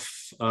of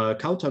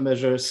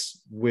countermeasures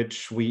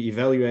which we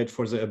evaluate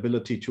for the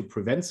ability to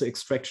prevent the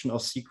extraction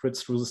of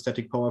secrets through the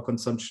static power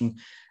consumption.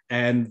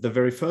 And the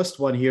very first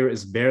one here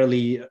is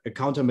barely a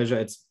countermeasure.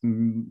 It's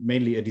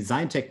mainly a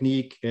design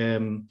technique,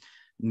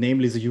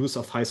 namely the use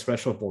of high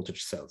threshold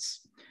voltage cells.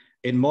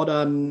 In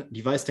modern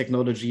device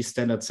technology,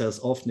 standard cells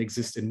often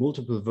exist in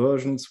multiple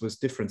versions with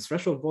different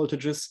threshold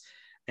voltages.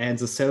 And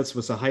the cells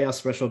with a higher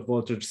threshold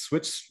voltage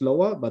switch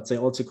slower, but they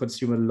also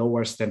consume a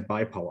lower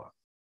standby power.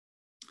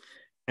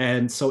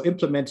 And so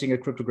implementing a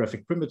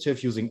cryptographic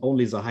primitive using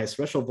only the high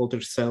threshold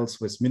voltage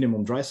cells with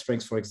minimum drive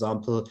strengths, for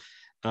example,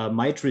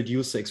 might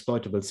reduce the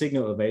exploitable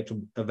signal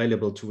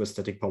available to a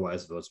static power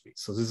adversary.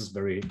 So this is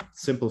very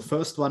simple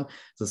first one.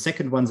 The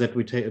second one that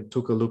we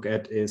took a look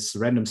at is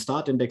random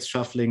start index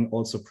shuffling,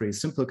 also pretty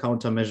simple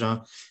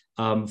countermeasure.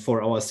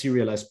 For our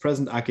serialized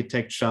present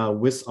architecture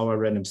with our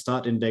random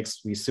start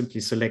index, we simply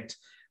select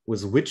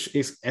with which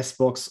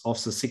S-box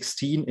of the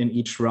 16 in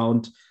each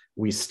round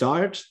we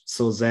start,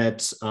 so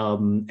that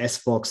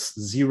S-box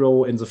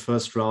 0 in the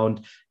first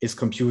round is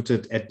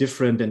computed at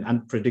different and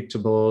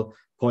unpredictable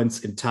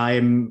points in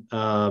time,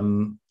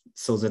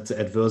 so that the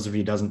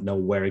adversary doesn't know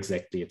where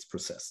exactly it's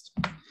processed.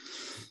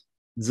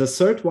 The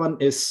third one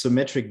is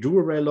symmetric dual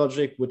array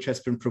logic, which has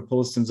been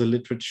proposed in the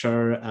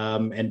literature.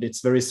 And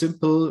it's very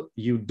simple.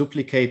 You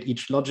duplicate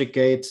each logic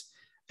gate,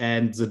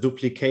 and the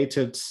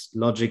duplicated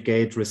logic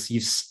gate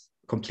receives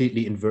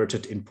completely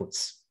inverted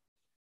inputs.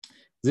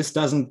 This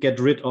doesn't get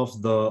rid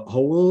of the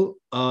whole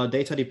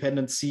data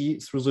dependency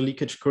through the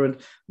leakage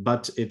current,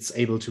 but it's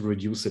able to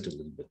reduce it a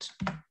little bit.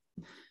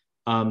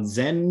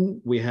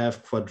 Then we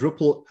have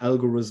quadruple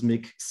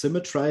algorithmic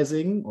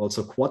symmetrizing,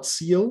 also quad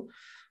seal.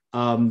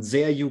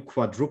 There you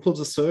quadruple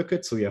the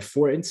circuit, so you have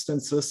 4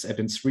 instances, and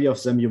in 3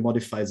 of them you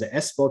modify the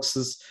S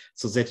boxes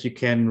so that you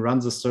can run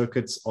the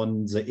circuits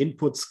on the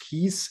inputs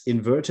keys,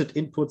 inverted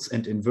inputs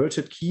and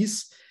inverted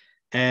keys,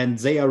 and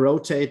they are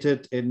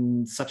rotated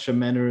in such a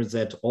manner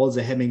that all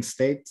the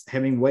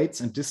Hamming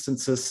weights and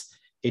distances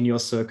in your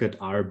circuit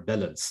are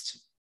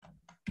balanced.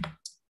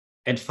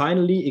 And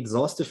finally,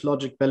 exhaustive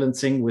logic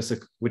balancing,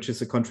 which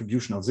is a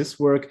contribution of this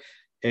work.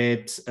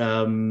 It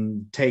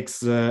takes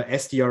the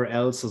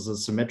SDRL, so the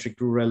symmetric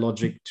dual array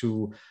logic,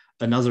 to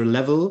another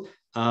level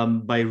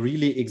by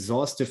really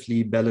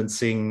exhaustively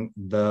balancing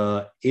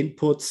the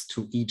inputs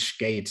to each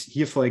gate.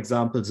 Here, for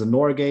example, the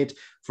NOR gate.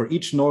 For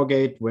each NOR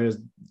gate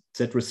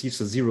that receives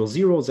a 0,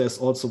 0, there's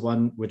also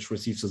one which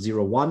receives a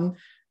 0, 1,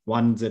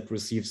 one that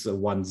receives a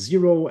 1,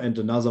 0, and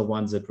another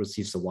one that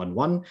receives a 1,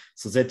 1,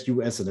 so that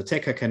you as an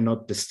attacker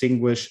cannot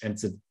distinguish, and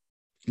the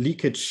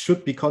leakage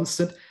should be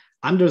constant,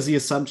 under the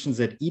assumption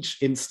that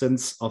each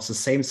instance of the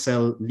same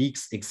cell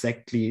leaks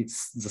exactly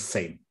the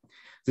same.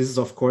 This is,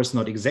 of course,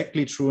 not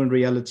exactly true in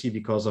reality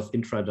because of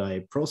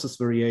intra-die process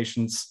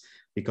variations,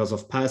 because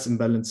of path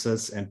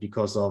imbalances, and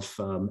because of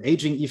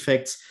aging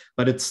effects,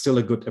 but it's still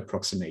a good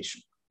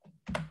approximation.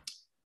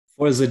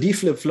 For the D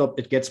flip-flop,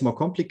 it gets more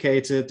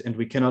complicated, and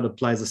we cannot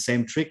apply the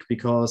same trick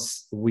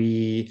because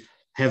we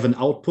have an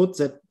output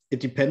that it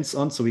depends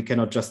on, so we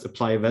cannot just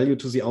apply a value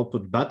to the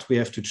output, but we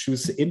have to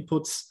choose the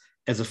inputs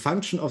as a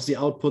function of the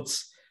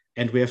outputs,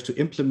 and we have to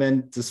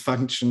implement this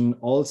function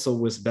also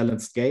with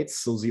balanced gates,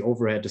 so the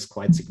overhead is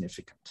quite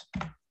significant.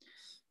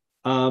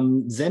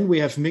 Then we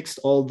have mixed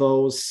all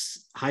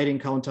those hiding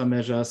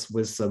countermeasures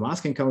with the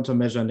masking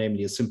countermeasure,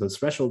 namely a simple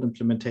threshold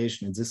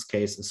implementation, in this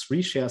case a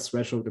 3-share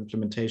threshold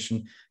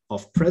implementation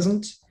of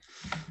present,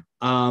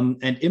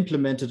 and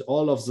implemented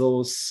all of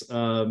those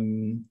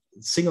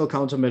single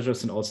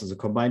countermeasures and also the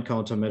combined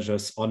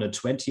countermeasures on a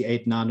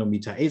 28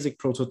 nanometer ASIC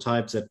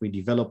prototype that we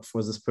developed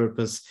for this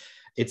purpose.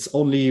 It's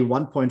only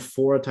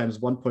 1.4 times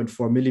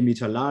 1.4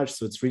 millimeter large,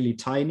 so it's really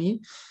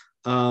tiny.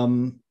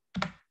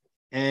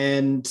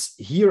 And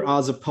here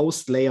are the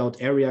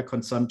post-layout area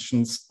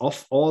consumptions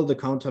of all the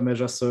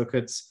countermeasure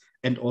circuits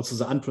and also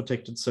the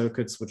unprotected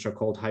circuits, which are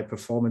called high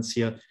performance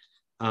here,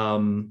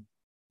 on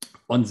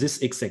this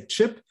exact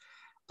chip.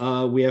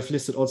 We have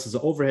listed also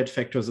the overhead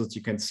factors, so that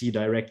you can see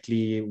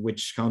directly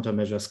which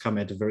countermeasures come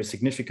at a very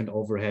significant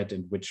overhead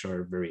and which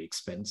are very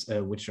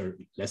expensive, which are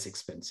less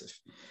expensive.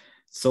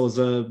 So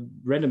the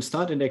random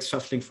start index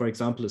shuffling, for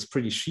example, is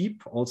pretty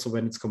cheap, also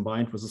when it's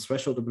combined with a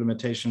threshold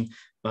implementation,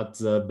 but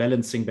the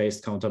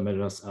balancing-based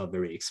countermeasures are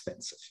very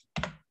expensive.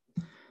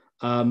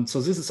 So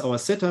this is our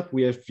setup.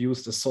 We have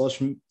used a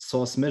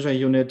source measure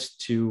unit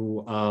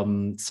to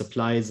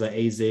supply the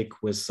ASIC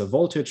with the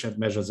voltage and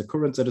measure the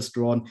current that is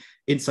drawn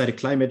inside a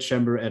climate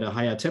chamber at a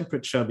higher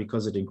temperature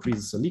because it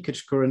increases the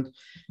leakage current.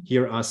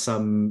 Here are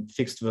some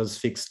fixed versus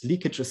fixed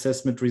leakage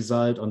assessment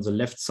result. On the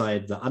left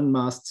side, the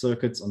unmasked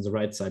circuits, on the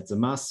right side, the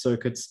masked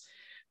circuits.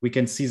 We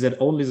can see that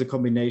only the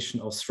combination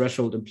of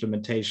threshold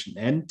implementation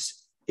and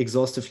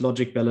exhaustive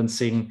logic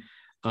balancing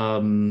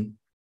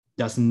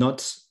does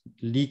not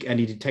leak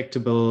any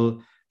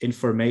detectable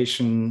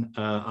information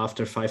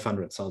after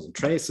 500,000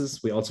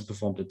 traces. We also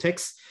performed a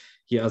text.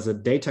 Here are the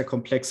data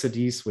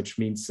complexities, which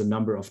means the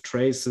number of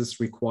traces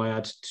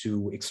required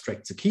to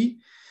extract the key.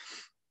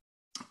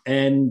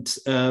 And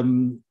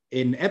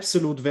in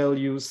absolute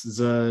values,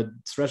 the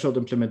threshold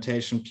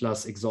implementation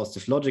plus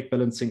exhaustive logic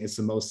balancing is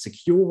the most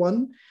secure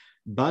one.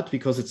 But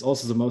because it's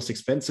also the most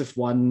expensive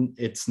one,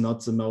 it's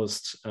not the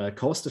most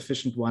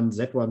cost-efficient one.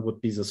 That one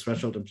would be the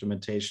threshold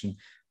implementation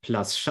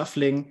plus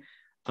shuffling,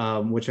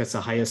 which has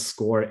the highest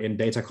score in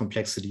data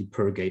complexity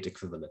per gate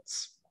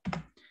equivalence.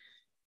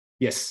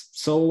 Yes,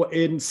 so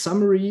in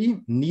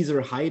summary, neither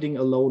hiding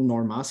alone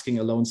nor masking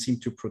alone seem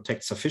to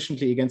protect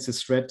sufficiently against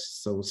this threat.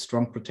 So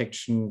strong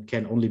protection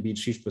can only be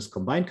achieved with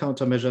combined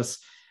countermeasures.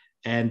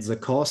 And the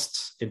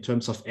cost in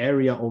terms of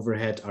area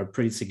overhead are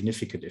pretty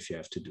significant if you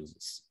have to do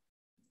this.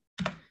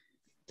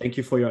 Thank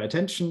you for your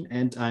attention,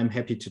 and I'm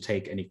happy to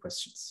take any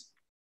questions.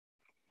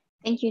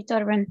 Thank you,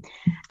 Torben.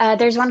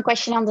 There's one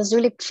question on the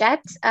Zulip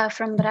chat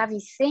from Ravi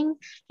Singh.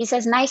 He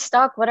says, nice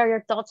talk. What are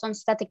your thoughts on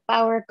static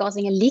power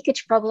causing a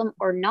leakage problem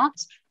or not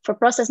for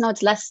process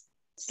nodes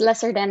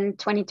lesser than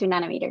 22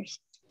 nanometers?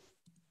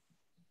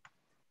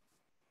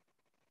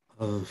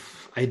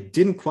 I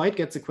didn't quite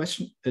get the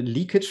question. A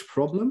leakage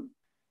problem?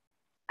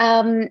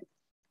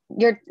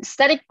 Your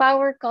static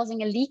power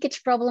causing a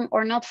leakage problem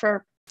or not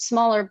for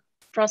smaller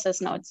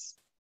process nodes?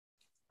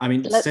 I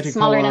mean,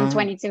 smaller than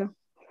 22.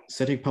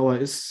 Static power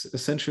is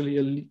essentially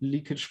a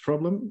leakage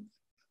problem.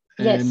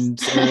 Yes.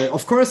 And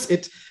of course,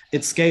 it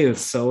scales.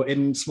 So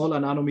in smaller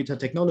nanometer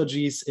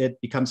technologies, it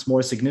becomes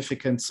more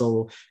significant.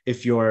 So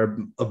if you're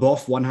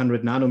above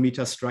 100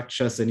 nanometer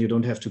structures, then you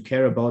don't have to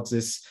care about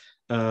this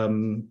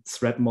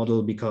threat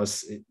model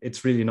because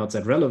it's really not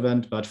that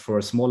relevant. But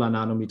for smaller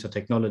nanometer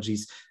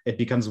technologies, it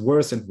becomes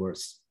worse and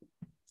worse.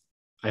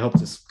 I hope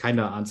this kind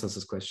of answers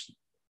this question.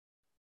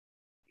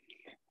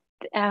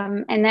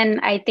 And then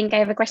I think I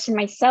have a question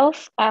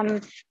myself.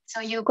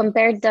 So you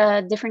compared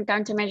the different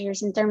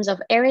countermeasures in terms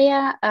of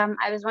area.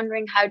 I was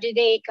wondering, how do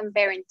they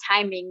compare in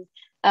timing,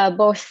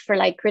 both for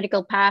like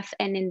critical path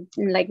and in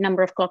like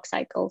number of clock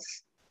cycles?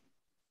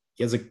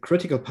 Yeah, the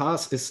critical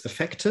path is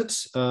affected.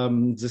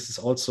 This is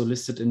also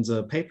listed in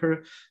the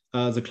paper.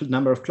 The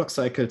number of clock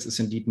cycles is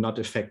indeed not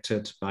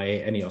affected by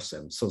any of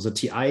them. So the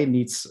TI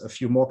needs a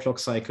few more clock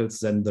cycles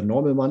than the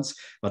normal ones,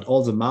 but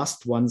all the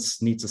masked ones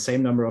need the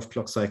same number of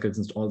clock cycles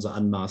and all the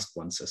unmasked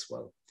ones as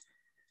well.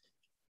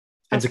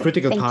 And okay, the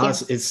critical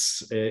path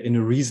is in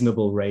a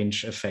reasonable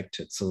range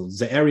affected. So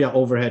the area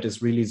overhead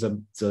is really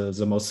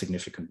the most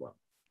significant one.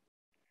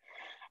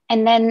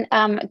 And then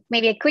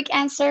maybe a quick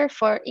answer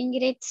for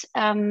Ingrid.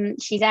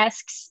 She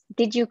asks,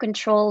 did you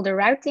control the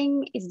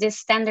routing? Is this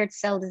standard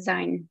cell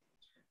design?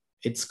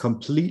 It's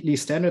completely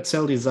standard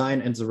cell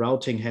design and the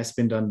routing has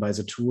been done by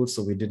the tool.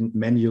 So we didn't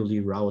manually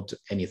route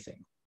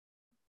anything.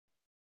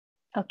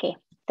 Okay,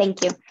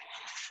 thank you.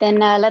 Then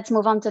let's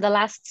move on to the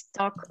last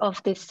talk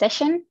of this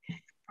session,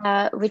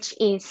 which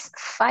is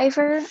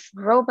Fiverr,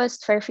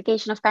 Robust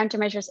Verification of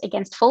Countermeasures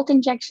Against Fault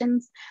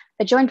Injections,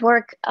 a joint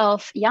work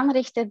of Jan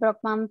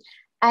Richter-Brockman,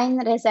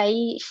 Ayn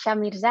Rezai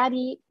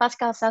Shamirzadi,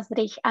 Pascal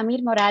Sasdrich, Amir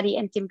Moradi,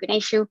 and Tim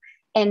Guneshu,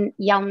 and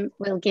Jan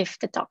will give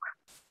the talk.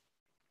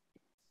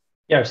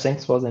 Yeah,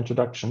 thanks for the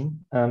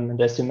introduction.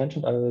 And as you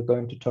mentioned, I will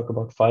going to talk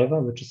about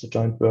Fiverr, which is a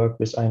joint work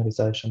with Ayn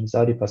Rezai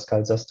Shamirzadi,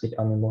 Pascal Sasdrich,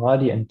 Amir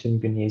Moradi, and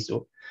Tim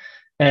Guneshu.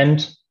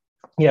 And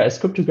yeah, as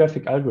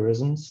cryptographic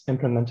algorithms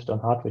implemented on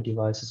hardware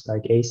devices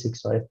like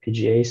ASICs or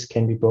FPGAs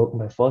can be broken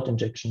by fault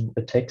injection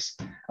attacks,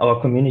 our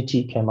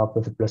community came up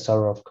with a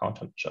plethora of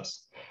countermeasures.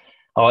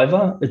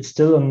 However, it's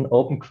still an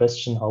open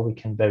question how we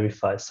can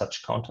verify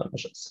such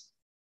countermeasures.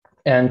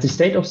 And the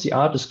state of the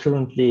art is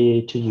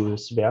currently to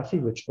use Verfi,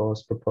 which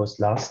was proposed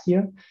last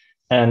year.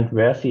 And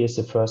Verify is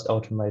the first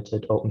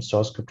automated open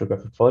source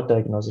cryptographic fault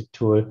diagnostic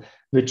tool,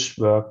 which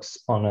works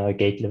on a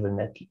gate level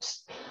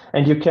netlist.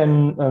 And you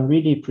can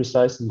really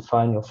precisely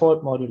define your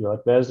fault model, your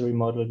adversary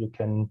model. You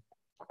can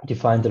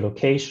define the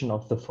location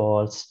of the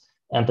faults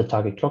and the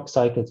target clock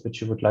cycles,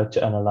 which you would like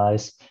to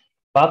analyze.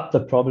 But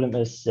the problem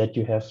is that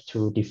you have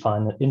to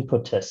define an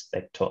input test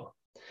vector.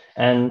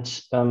 And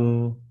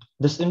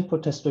this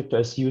input test vector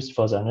is used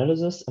for the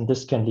analysis, and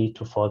this can lead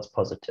to false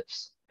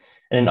positives.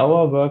 And in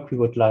our work, we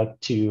would like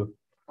to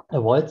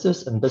avoid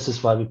this, and this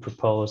is why we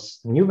propose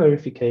a new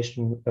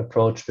verification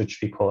approach, which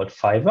we call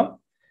Fiverr.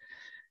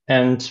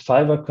 And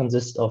Fiverr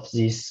consists of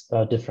these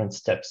different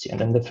steps here.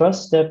 And in the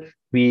first step,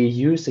 we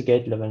use a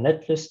gate level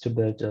netlist to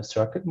build a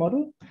circuit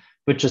model,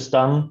 which is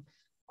done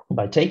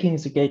by taking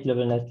the gate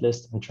level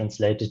netlist and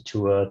translate it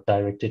to a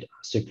directed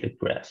acyclic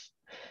graph.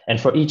 And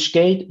for each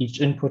gate,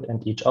 each input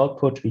and each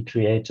output, we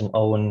create an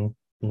own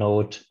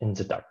node in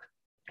the DAC.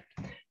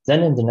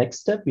 Then in the next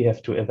step, we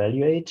have to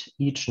evaluate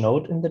each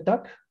node in the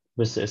DAC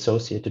with the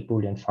associated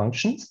Boolean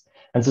functions.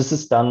 And this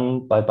is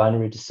done by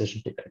binary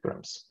decision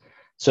diagrams.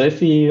 So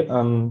if we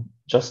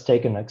just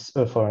take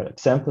for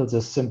example,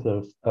 this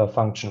simple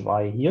function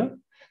y here,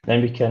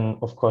 then we can,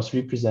 of course,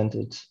 represent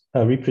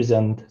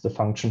the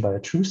function by a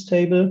truth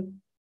table,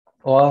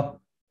 or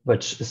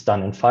which is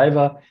done in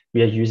Fiverr,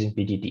 we are using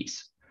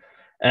BDDs.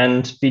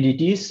 And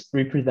BDDs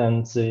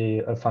represent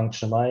the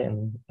function y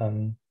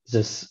in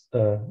this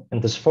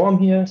form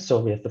here. So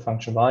we have the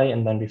function y,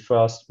 and then we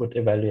first would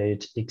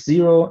evaluate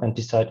x0 and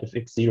decide if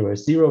x0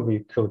 is 0, we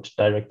could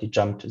directly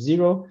jump to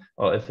 0,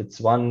 or if it's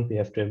 1, we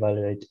have to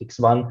evaluate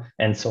x1,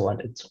 and so on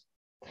and so on.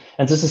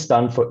 And this is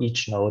done for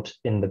each node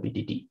in the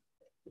BDD,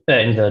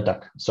 in the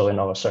DAC, so in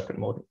our circuit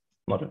model.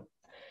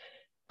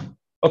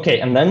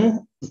 Okay, and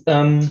then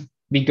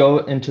we go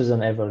into the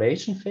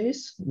evaluation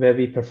phase where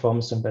we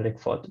perform symbolic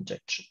fault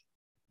injection.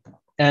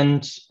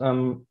 And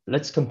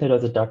let's consider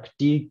the DAC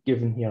D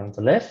given here on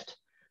the left.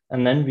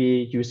 And then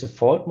we use a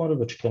fault model,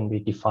 which can be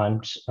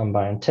defined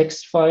by a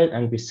text file.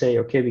 And we say,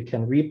 okay, we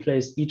can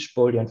replace each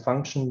Boolean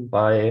function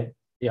by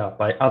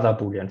other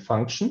Boolean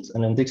functions.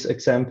 And in this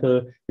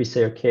example, we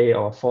say, okay,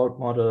 our fault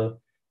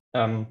model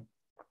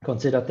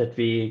consider that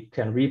we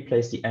can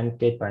replace the AND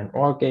gate by an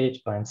OR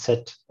gate, by a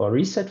set or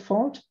reset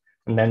fault.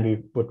 And then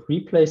we would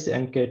replace the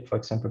AND gate, for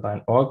example, by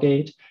an OR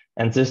gate.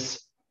 And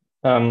this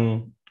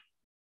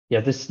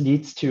this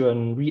leads to a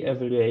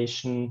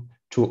re-evaluation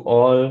to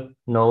all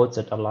nodes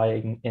that are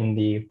lying in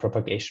the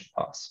propagation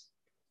path.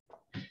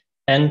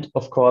 And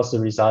of course, the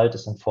result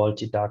is a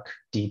faulty DAC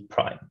D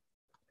prime.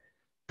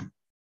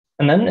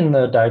 And then in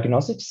the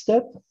diagnostic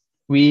step,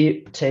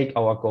 we take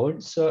our golden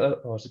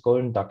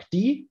DAC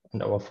D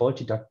and our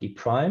faulty DAC D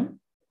prime.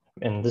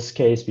 In this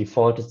case, we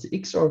faulted the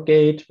XOR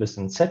gate with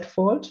a set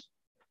fault.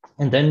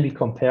 And then we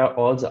compare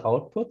all the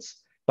outputs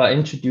by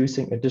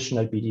introducing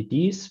additional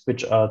BDDs,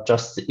 which are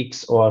just the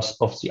XORs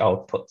of the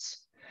outputs.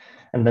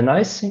 And the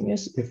nice thing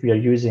is, if we are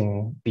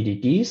using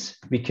BDDs,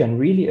 we can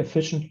really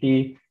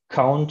efficiently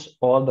count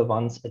all the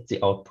ones at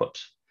the output.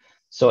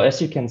 So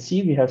as you can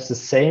see, we have the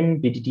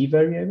same BDD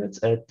variables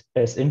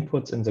as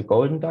inputs in the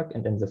golden DAC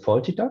and in the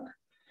faulty DAC.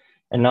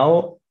 And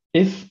now,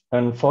 if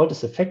a fault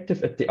is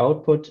effective at the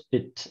output,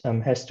 it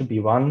has to be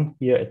 1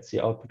 here at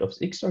the output of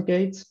the XOR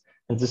gates.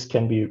 And this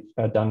can be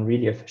done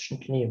really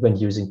efficiently when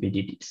using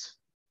BDDs.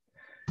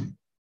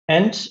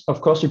 And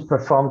of course, we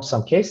performed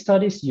some case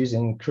studies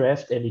using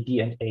Craft, LED,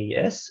 and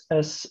AES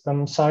as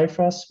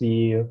ciphers.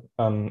 We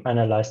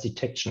analyzed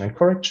detection and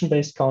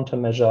correction-based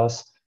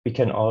countermeasures. We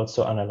can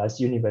also analyze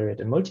univariate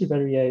and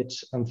multivariate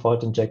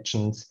fault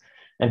injections.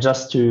 And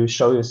just to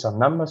show you some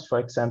numbers, for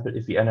example,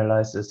 if we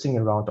analyze a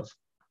single round of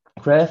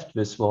Craft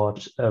with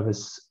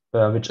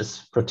which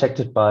is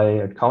protected by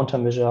a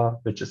countermeasure,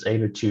 which is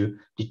able to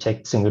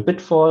detect single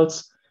bit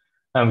faults,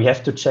 we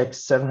have to check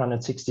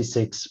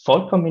 766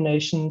 fault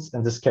combinations,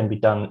 and this can be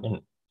done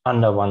in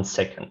under 1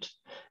 second.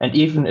 And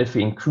even if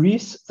we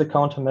increase the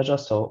countermeasure,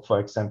 so for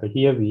example,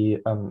 here we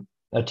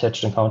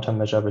attached a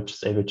countermeasure which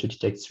is able to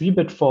detect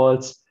 3-bit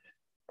faults,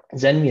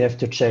 then we have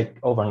to check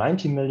over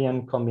 90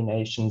 million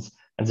combinations,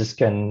 and this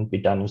can be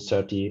done in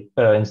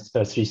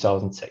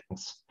 3,000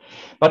 seconds.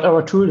 But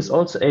our tool is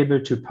also able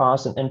to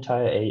pass an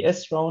entire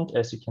AES round,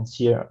 as you can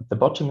see here at the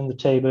bottom in the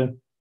table.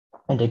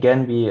 And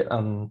again, we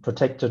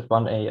protected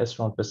one AES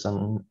round with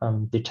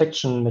a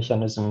detection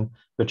mechanism,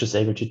 which is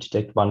able to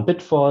detect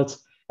 1-bit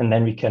faults. And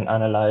then we can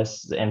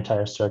analyze the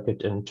entire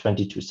circuit in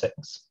 22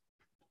 seconds.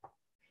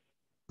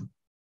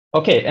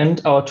 Okay,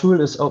 and our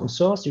tool is open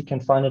source. You can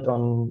find it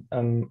on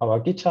our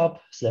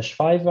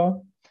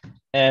GitHub/Fiverr.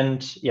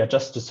 And yeah,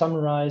 just to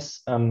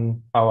summarize,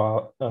 so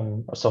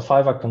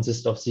Fiverr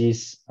consists of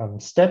these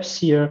steps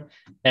here.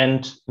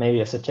 And maybe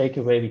as a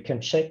takeaway, we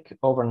can check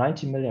over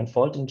 90 million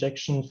fault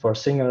injections for a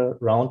single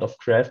round of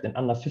Craft in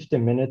under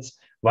 15 minutes,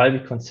 while we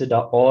consider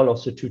all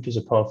of the 2 to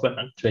the power of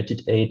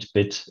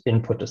 128-bit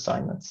input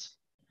assignments.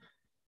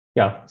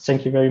 Yeah,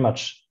 thank you very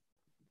much.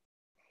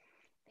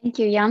 Thank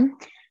you, Jan.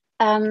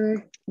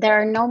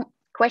 There are no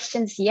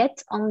questions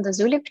yet on the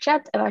Zulip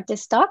chat about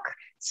this talk,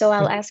 so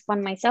I'll ask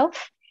one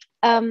myself.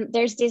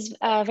 there's this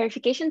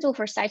verification tool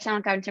for side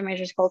channel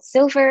countermeasures called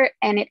Silver,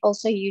 and it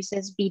also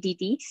uses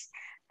BDDs.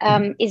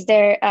 Is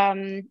there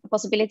a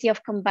possibility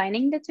of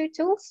combining the two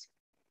tools?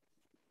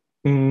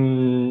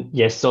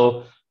 Yes.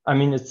 So I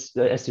mean, it's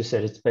as you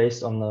said, it's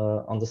based on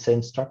the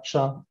same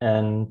structure,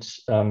 and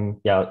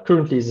yeah,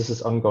 currently this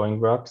is ongoing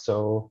work.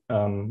 So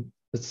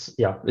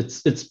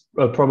it's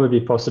probably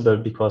possible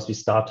because we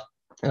start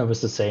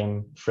with the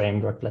same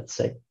framework, let's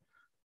say.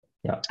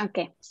 Yeah.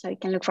 Okay, so you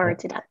can look forward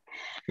to that.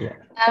 Yeah.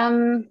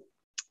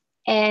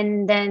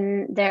 And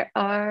then there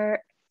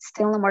are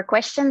still no more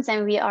questions,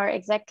 and we are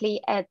exactly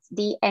at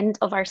the end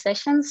of our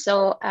session.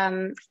 So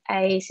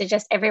I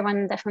suggest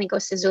everyone definitely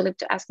goes to Zulip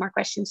to ask more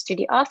questions to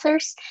the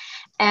authors.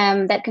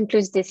 That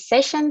concludes this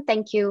session.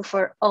 Thank you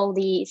for all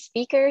the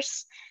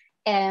speakers.